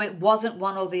 So it wasn't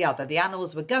one or the other. The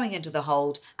animals were going into the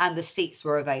hold and the seats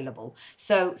were available.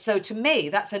 So to me,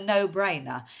 that's a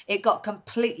no-brainer. It got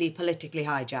completely politically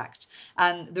hijacked.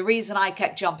 And the reason I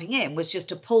kept jumping in was just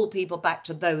to pull people back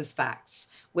to those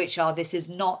facts, which are this is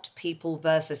not people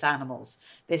versus animals.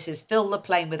 This is fill the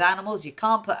plane with animals. You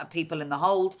can't put people in the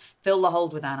hold. Fill the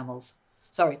hold with animals.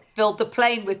 Sorry, fill the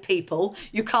plane with people.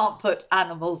 You can't put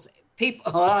animals.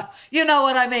 People, you know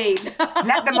what I mean.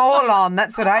 Let them all on.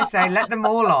 That's what I say. Let them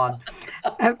all on.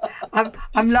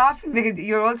 I'm laughing because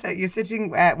you're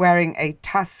sitting wearing a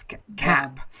Tusk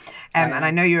cap. And I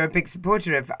know you're a big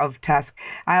supporter of Tusk.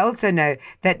 I also know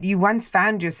that you once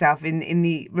found yourself in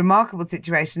the remarkable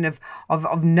situation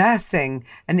of nursing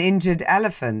an injured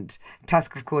elephant.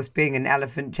 Tusk, of course, being an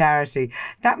elephant charity.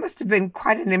 That must have been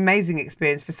quite an amazing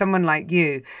experience for someone like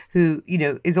you who,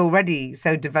 is already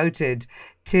so devoted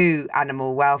to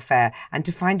animal welfare, and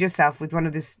to find yourself with one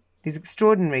of these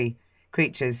extraordinary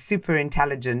creatures, super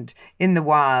intelligent in the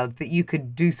wild, that you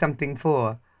could do something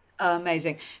for.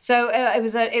 Amazing. So it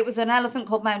was an elephant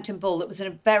called Mountain Bull. It was a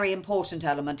very important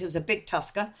element. It was a big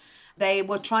tusker. They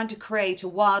were trying to create a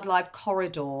wildlife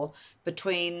corridor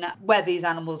between where these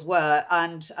animals were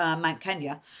and Mount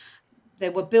Kenya. They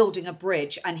were building a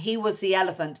bridge, and he was the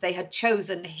elephant. They had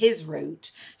chosen his route,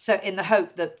 so in the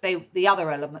hope that the other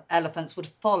elephants would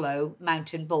follow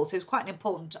Mountain Bull. So it was quite an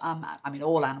important.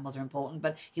 All animals are important,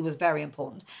 but he was very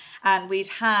important. And we'd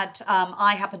had.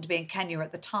 I happened to be in Kenya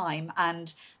at the time,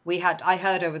 and I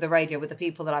heard over the radio with the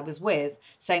people that I was with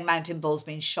saying Mountain Bull's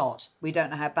been shot. We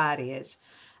don't know how bad he is.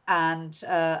 And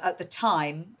at the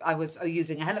time, I was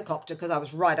using a helicopter because I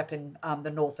was right up in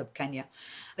the north of Kenya.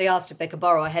 They asked if they could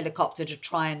borrow a helicopter to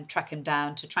try and track him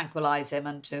down, to tranquilise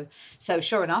him, So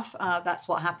sure enough, that's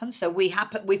what happened. So we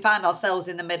found ourselves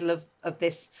in the middle of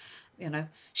this,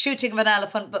 shooting of an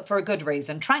elephant, but for a good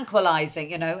reason,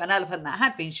 tranquilising, an elephant that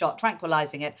had been shot,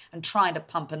 tranquilising it, and trying to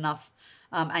pump enough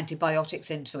antibiotics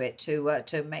into it to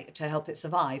help it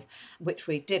survive, which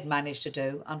we did manage to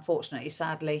do. Unfortunately,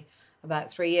 sadly,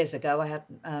 about 3 years ago, I had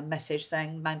a message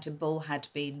saying Mountain Bull had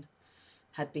been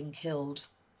killed.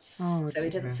 Oh, so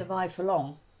he didn't survive for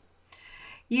long.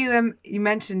 You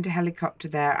mentioned a helicopter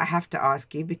there. I have to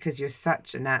ask you, because you're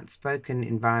such an outspoken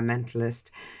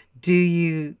environmentalist, do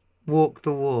you walk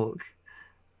the walk?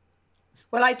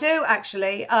 Well, I do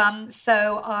actually.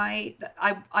 So I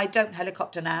don't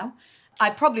helicopter now. I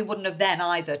probably wouldn't have then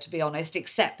either, to be honest,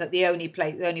 except that the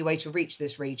only way to reach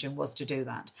this region was to do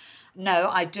that. No,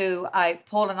 I do.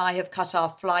 Paul and I have cut our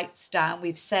flights down.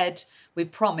 We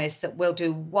promised that we'll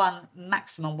do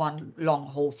maximum one long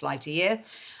haul flight a year.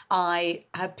 I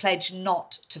have pledged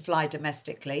not to fly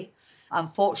domestically.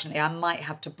 Unfortunately, I might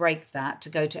have to break that to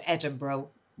go to Edinburgh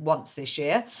once this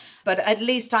year, but at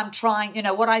least I'm trying.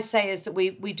 What I say is that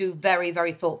we do very,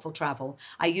 very thoughtful travel.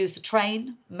 I use the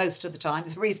train most of the time.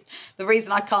 The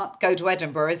reason I can't go to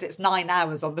Edinburgh is it's 9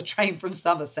 hours on the train from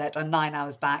Somerset and 9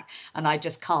 hours back, and I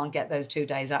just can't get those 2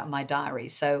 days out of my diary.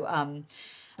 So,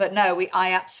 but no,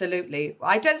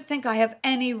 I don't think I have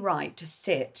any right to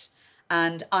sit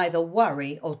and either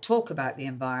worry or talk about the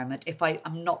environment if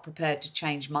I'm not prepared to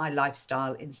change my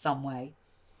lifestyle in some way.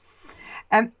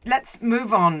 Let's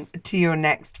move on to your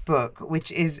next book,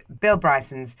 which is Bill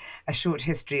Bryson's A Short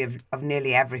History of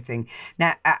Nearly Everything.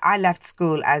 Now, I left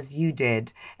school as you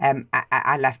did.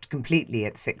 I left completely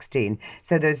at 16.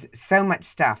 So there's so much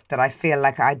stuff that I feel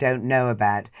like I don't know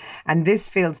about. And this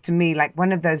feels to me like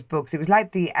one of those books. It was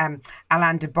like the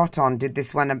Alain de Botton did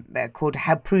this one called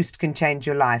How Proust Can Change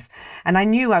Your Life. And I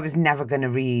knew I was never going to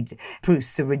read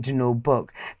Proust's original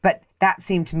book, but that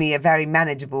seemed to me a very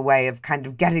manageable way of kind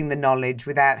of getting the knowledge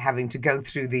without having to go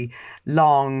through the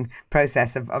long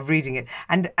process of reading it.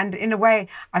 And in a way,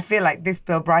 I feel like this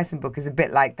Bill Bryson book is a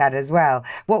bit like that as well.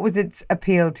 What was its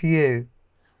appeal to you?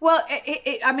 Well,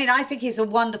 I think he's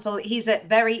a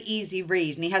very easy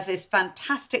read, and he has this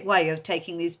fantastic way of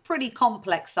taking these pretty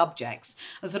complex subjects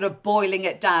and sort of boiling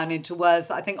it down into words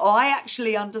that I think, I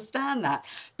actually understand that.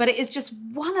 But it is just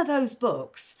one of those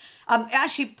books.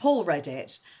 Actually, Paul read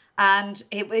it. And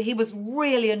he was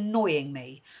really annoying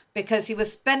me because he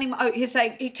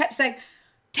kept saying,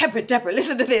 Deborah,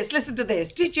 listen to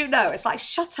this. Did you know? It's like,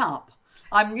 shut up.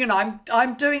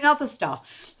 I'm doing other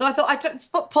stuff. So I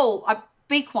thought, Paul,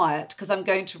 be quiet because I'm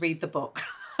going to read the book.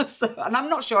 And I'm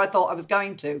not sure I thought I was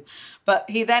going to, but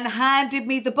he then handed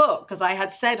me the book because I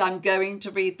had said I'm going to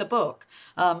read the book.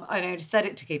 I only said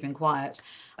it to keep him quiet.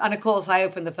 And of course, I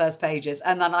opened the first pages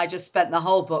and then I just spent the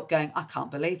whole book going, I can't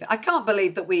believe it. I can't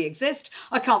believe that we exist.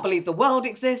 I can't believe the world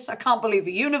exists. I can't believe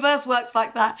the universe works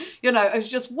like that. It was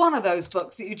just one of those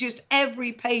books that you just,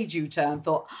 every page you turn,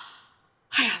 thought,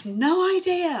 I have no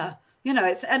idea.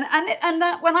 It's and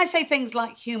that when I say things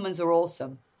like humans are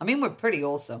awesome, I mean, we're pretty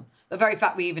awesome. The very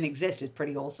fact we even exist is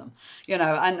pretty awesome, and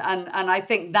I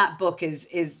think that book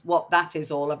is what that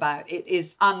is all about. It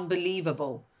is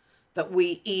unbelievable that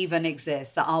we even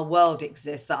exist, that our world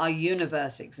exists, that our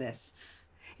universe exists.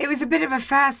 It was a bit of a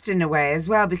fast in a way as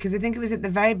well, because I think it was at the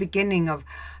very beginning of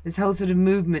this whole sort of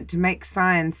movement to make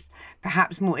science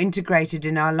perhaps more integrated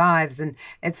in our lives. And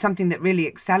it's something that really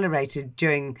accelerated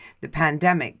during the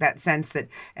pandemic, that sense that,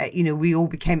 we all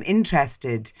became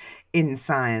interested in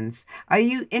science. Are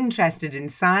you interested in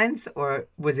science, or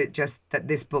was it just that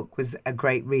this book was a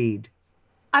great read?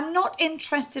 I'm not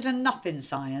interested enough in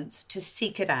science to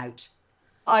seek it out.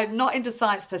 I'm not into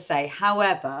science per se.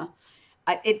 However,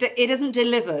 it isn't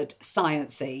delivered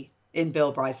science-y in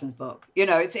Bill Bryson's book.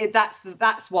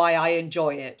 That's why I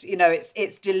enjoy it.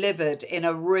 It's delivered in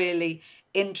a really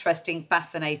interesting,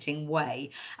 fascinating way.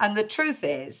 And the truth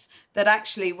is that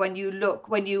actually when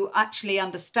you actually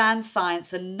understand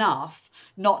science enough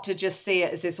not to just see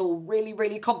it as this all really,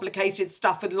 really complicated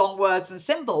stuff with long words and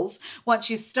symbols, once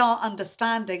you start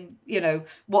understanding,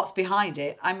 what's behind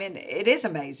it, I mean, it is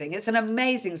amazing. It's an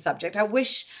amazing subject. I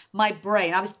wish my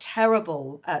brain, I was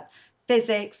terrible at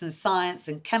physics and science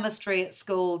and chemistry at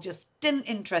school, just didn't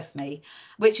interest me,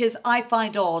 which is, I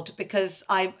find odd because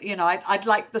I'd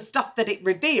like the stuff that it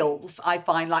reveals. I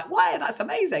find like, wow, that's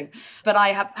amazing. But I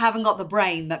haven't got the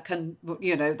brain that can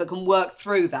work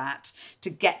through that to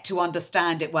get to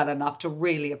understand it well enough to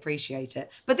really appreciate it.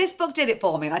 But this book did it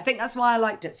for me. And I think that's why I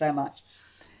liked it so much.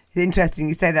 It's interesting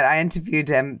you say that. I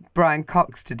interviewed Brian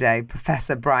Cox today,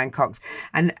 Professor Brian Cox,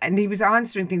 and he was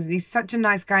answering things, and he's such a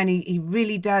nice guy, and he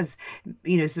really does,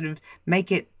 sort of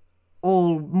make it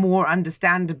all more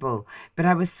understandable. But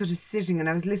I was sort of sitting and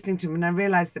I was listening to him, and I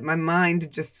realised that my mind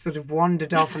had just sort of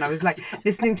wandered off, and I was like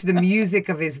listening to the music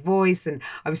of his voice, and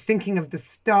I was thinking of the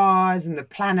stars and the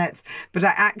planets, but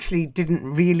I actually didn't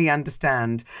really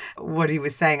understand what he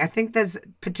was saying. I think there's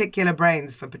particular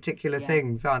brains for particular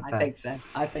things, aren't there?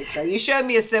 I think so. You show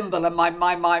me a symbol and my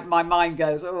mind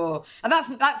goes, oh. And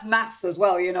that's maths as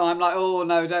well, I'm like, oh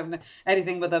no, don't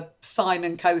anything with a sine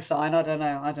and cosine. I don't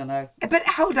know. But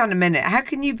hold on a minute. How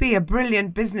can you be a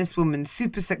brilliant businesswoman,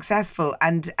 super successful,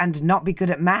 and not be good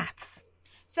at maths?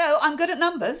 So I'm good at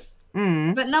numbers,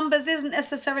 but numbers isn't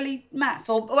necessarily maths.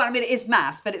 It is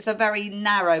maths, but it's a very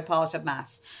narrow part of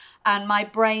maths. And my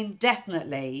brain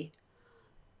definitely...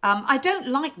 I don't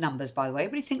like numbers, by the way.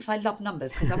 Everybody thinks I love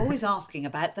numbers because I'm always asking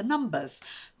about the numbers.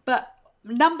 But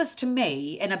numbers to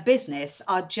me in a business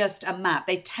are just a map.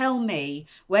 They tell me,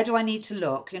 where do I need to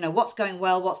look? What's going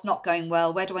well, what's not going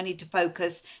well? Where do I need to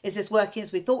focus? Is this working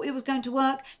as we thought it was going to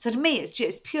work? So to me,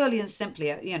 it's purely and simply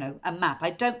a map.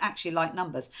 I don't actually like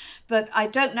numbers, but I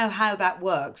don't know how that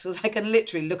works, because I can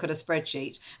literally look at a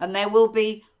spreadsheet and there will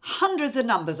be hundreds of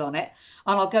numbers on it,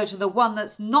 and I'll go to the one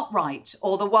that's not right,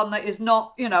 or the one that is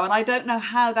not, and I don't know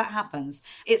how that happens.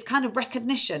 It's kind of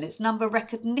recognition. It's number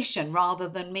recognition rather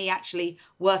than me actually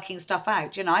working stuff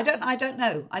out. I don't know. I don't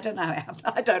know. I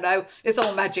don't know. It's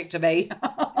all magic to me.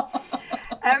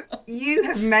 You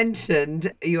have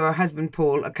mentioned your husband,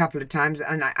 Paul, a couple of times,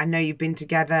 and I know you've been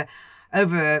together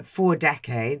over 4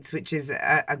 decades, which is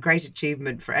a great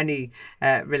achievement for any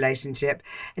relationship.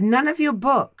 And none of your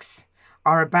books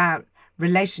are about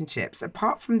relationships,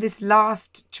 apart from this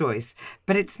last choice,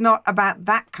 but it's not about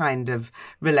that kind of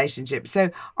relationship.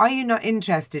 So are you not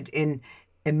interested in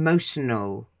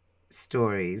emotional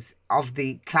stories of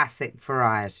the classic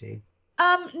variety?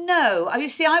 No. You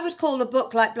see, I would call a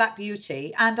book like Black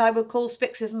Beauty, and I would call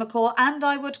Spix's McCall, and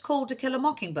I would call To Kill a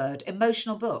Mockingbird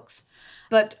emotional books.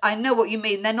 But I know what you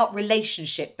mean. They're not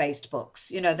relationship-based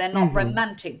books. They're not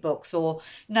romantic books, or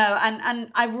no.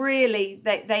 And I really,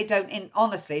 they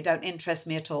honestly don't interest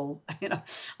me at all.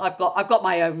 I've got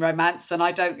my own romance, and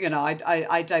I don't,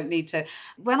 I don't need to.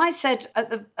 When I said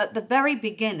at the very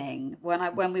beginning,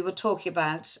 when we were talking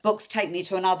about books take me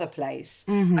to another place,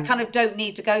 I kind of don't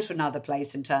need to go to another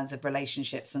place in terms of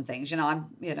relationships and things. I'm,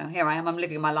 here I am. I'm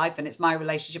living my life, and it's my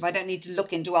relationship. I don't need to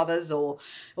look into others, or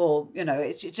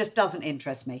it just doesn't interest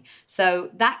me.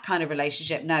 So that kind of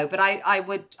relationship, no. But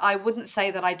I wouldn't say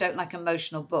that I don't like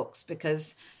emotional books,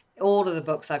 because all of the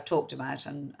books I've talked about,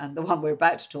 and the one we're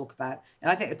about to talk about, and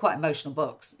I think they're quite emotional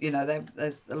books.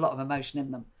 There's a lot of emotion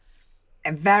in them.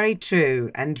 Very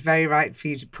true, and very right for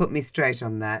you to put me straight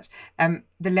on that.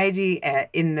 The Lady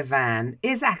in the Van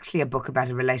is actually a book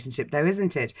about a relationship, though,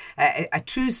 isn't it? A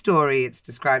true story, it's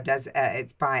described as.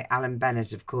 It's by Alan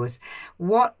Bennett, of course.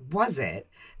 What was it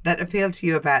that appealed to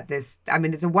you about this? I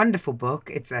mean, it's a wonderful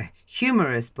book. It's a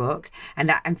humorous book.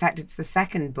 And in fact, it's the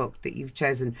second book that you've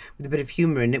chosen with a bit of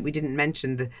humour in it. We didn't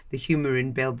mention the humour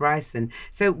in Bill Bryson.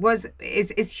 So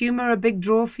is humour a big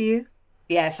draw for you?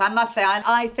 Yes, I must say,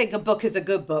 I think a book is a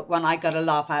good book when I got to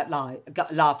laugh out loud,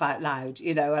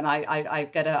 and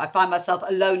I find myself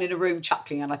alone in a room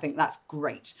chuckling, and I think that's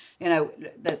great.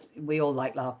 That we all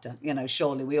like laughter,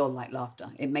 surely we all like laughter.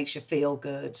 It makes you feel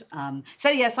good. So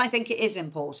yes, I think it is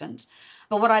important.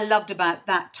 But what I loved about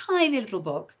that tiny little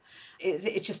book is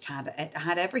it just had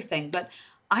everything. But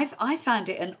I found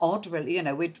it an odd,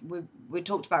 we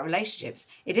talked about relationships.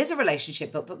 It is a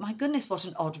relationship book, but my goodness, what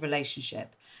an odd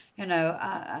relationship. And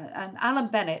Alan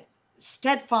Bennett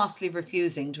steadfastly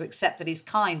refusing to accept that he's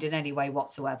kind in any way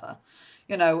whatsoever.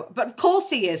 But of course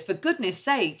he is, for goodness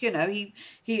sake.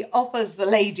 He offers the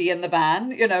lady in the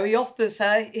van, he offers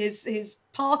her his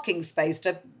parking space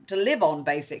to live on,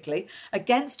 basically,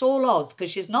 against all odds,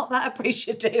 because she's not that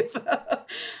appreciative.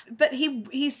 But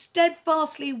he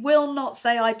steadfastly will not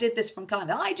say, I did this from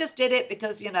kindness. I just did it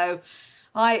because,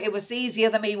 it was easier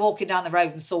than me walking down the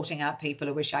road and sorting out people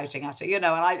who were shouting at her, and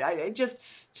I just,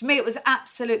 to me, it was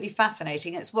absolutely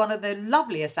fascinating. It's one of the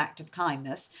loveliest acts of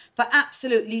kindness for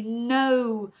absolutely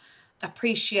no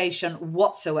appreciation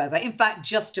whatsoever. In fact,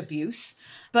 just abuse.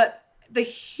 But the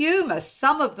humour,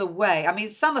 some of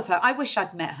her, I wish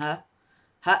I'd met her.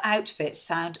 Her outfits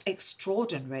sound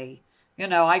extraordinary.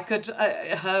 I could,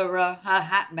 her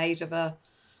hat made of a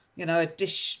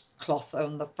dishcloth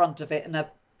on the front of it and a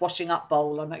washing up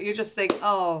bowl, and you just think,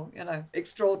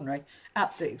 extraordinary,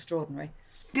 absolutely extraordinary.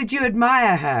 Did you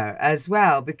admire her as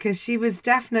well? Because she was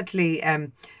definitely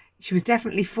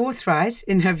forthright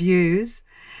in her views,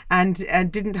 and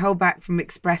didn't hold back from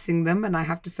expressing them. And I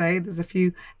have to say, there's a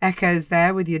few echoes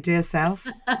there with your dear self.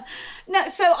 No,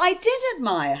 so I did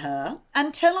admire her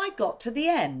until I got to the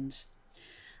end.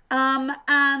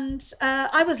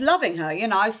 I was loving her,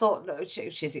 I thought, look,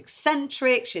 she's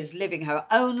eccentric, she's living her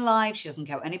own life, she doesn't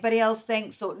care what anybody else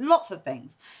thinks, or lots of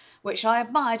things, which I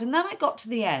admired. And then I got to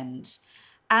the end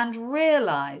and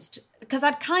realised, because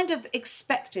I'd kind of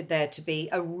expected there to be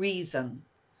a reason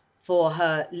for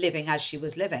her living as she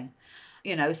was living.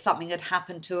 Something had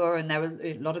happened to her, and there was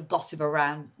a lot of gossip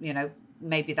around,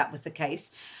 maybe that was the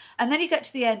case. And then you get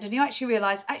to the end and you actually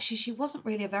realise, actually, she wasn't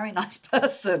really a very nice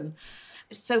person.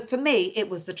 So for me, it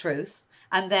was the truth.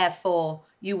 And therefore,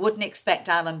 you wouldn't expect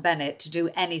Alan Bennett to do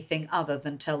anything other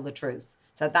than tell the truth.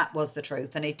 So that was the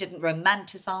truth. And he didn't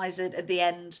romanticise it at the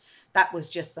end. That was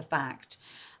just the fact.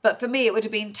 But for me, it would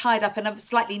have been tied up in a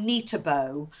slightly neater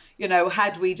bow,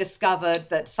 had we discovered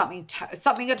that something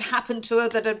had happened to her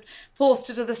that had forced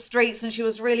her to the streets, and she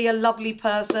was really a lovely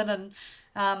person. And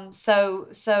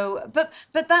but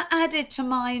that added to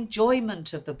my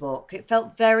enjoyment of the book. It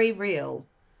felt very real.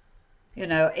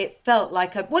 It felt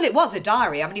like it was a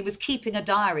diary. I mean, he was keeping a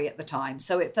diary at the time.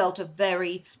 So it felt a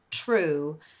very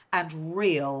true and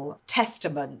real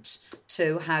testament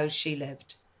to how she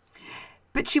lived.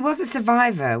 But she was a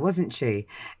survivor, wasn't she?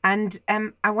 And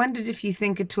I wondered if you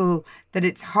think at all that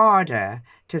it's harder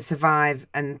to survive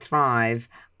and thrive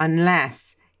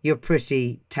unless you're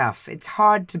pretty tough. It's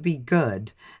hard to be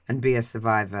good and be a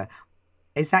survivor.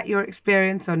 Is that your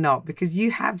experience or not? Because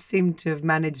you have seemed to have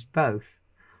managed both.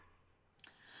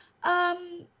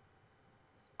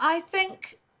 I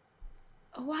think,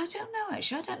 I don't know,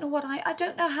 actually. I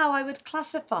don't know how I would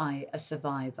classify a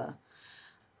survivor.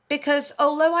 Because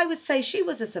although I would say she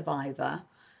was a survivor,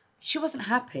 she wasn't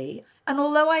happy. And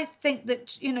although I think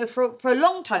that, for a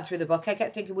long time through the book, I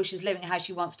kept thinking, well, she's living how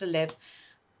she wants to live.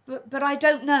 But I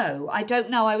don't know.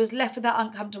 I was left with that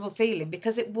uncomfortable feeling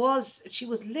because she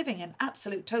was living in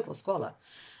absolute total squalor.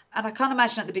 And I can't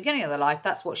imagine at the beginning of her life,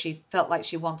 that's what she felt like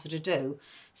she wanted to do.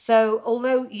 So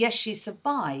although, yes, she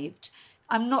survived,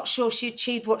 I'm not sure she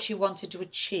achieved what she wanted to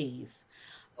achieve,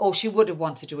 or she would have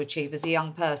wanted to achieve as a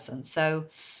young person. So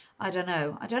I don't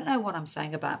know. I don't know what I'm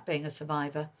saying about being a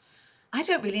survivor. I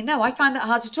don't really know. I find that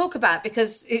hard to talk about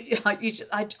because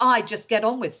I just get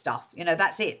on with stuff.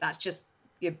 That's it. That's just,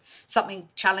 something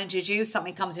challenges you,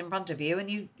 something comes in front of you, and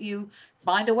you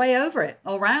find a way over it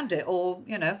or around it. Or,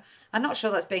 I'm not sure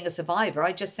that's being a survivor.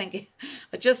 I just think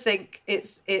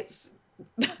it's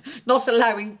not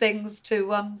allowing things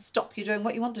to stop you doing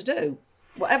what you want to do.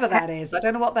 Whatever that is. I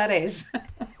don't know what that is.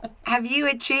 Have you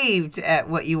achieved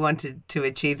what you wanted to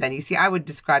achieve then? You see, I would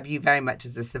describe you very much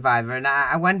as a survivor. And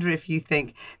I wonder if you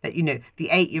think that, the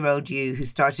 8-year-old you who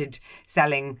started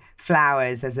selling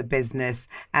flowers as a business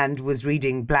and was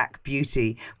reading Black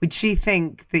Beauty, would she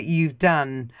think that you've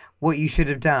done what you should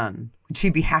have done? Would she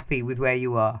be happy with where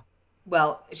you are?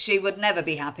 Well, she would never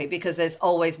be happy because there's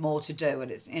always more to do. And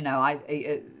it's,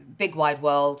 big wide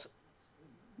world,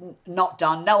 not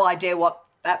done. No idea what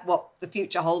the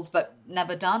future holds, but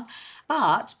never done.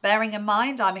 But bearing in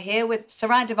mind, I'm here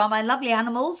surrounded by my lovely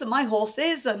animals and my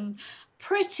horses and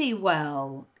pretty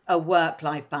well a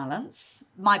work-life balance.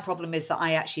 My problem is that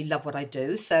I actually love what I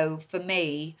do. So for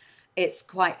me, it's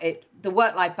the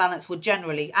work-life balance would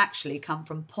generally actually come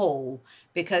from Paul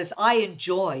because I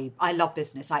love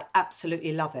business. I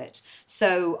absolutely love it.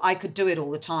 So I could do it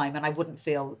all the time and I wouldn't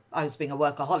feel I was being a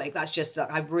workaholic. That's just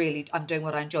that I'm doing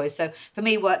what I enjoy. So for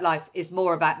me, work life is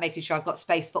more about making sure I've got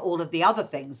space for all of the other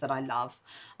things that I love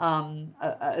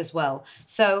as well.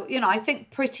 So, I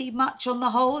think pretty much on the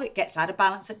whole, it gets out of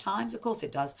balance at times. Of course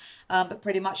it does. But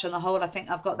pretty much on the whole, I think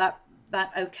I've got that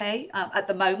okay at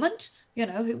the moment.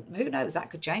 Who knows, that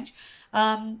could change.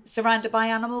 Surrounded by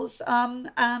animals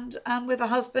and with a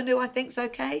husband who I think's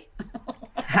okay.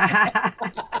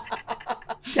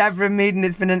 Deborah Meaden,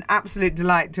 it's been an absolute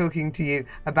delight talking to you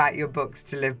about your books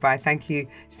to live by. Thank you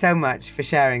so much for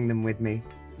sharing them with me.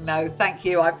 No, thank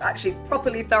you. I've actually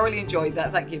thoroughly enjoyed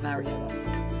that. Thank you, Mariella.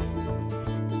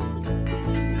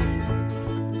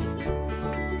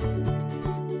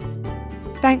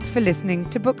 Thanks for listening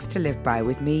to Books to Live By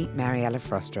with me, Mariella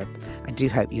Frostrup. I do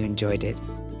hope you enjoyed it.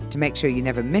 To make sure you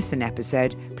never miss an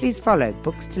episode, please follow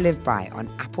Books to Live By on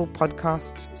Apple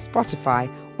Podcasts,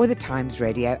 Spotify, or the Times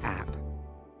Radio app.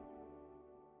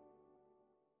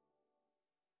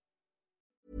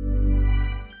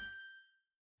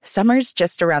 Summer's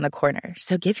just around the corner,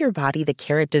 so give your body the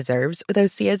care it deserves with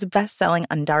Osea's best-selling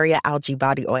Undaria Algae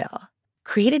Body Oil.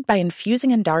 Created by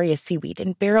infusing Undaria seaweed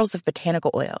in barrels of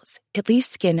botanical oils, it leaves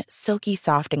skin silky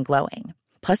soft and glowing.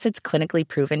 Plus, it's clinically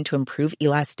proven to improve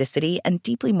elasticity and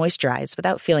deeply moisturize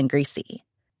without feeling greasy.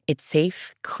 It's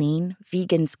safe, clean,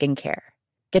 vegan skincare.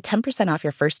 Get 10% off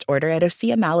your first order at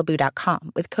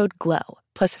OseaMalibu.com with code GLOW,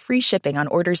 plus free shipping on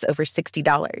orders over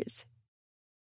 $60.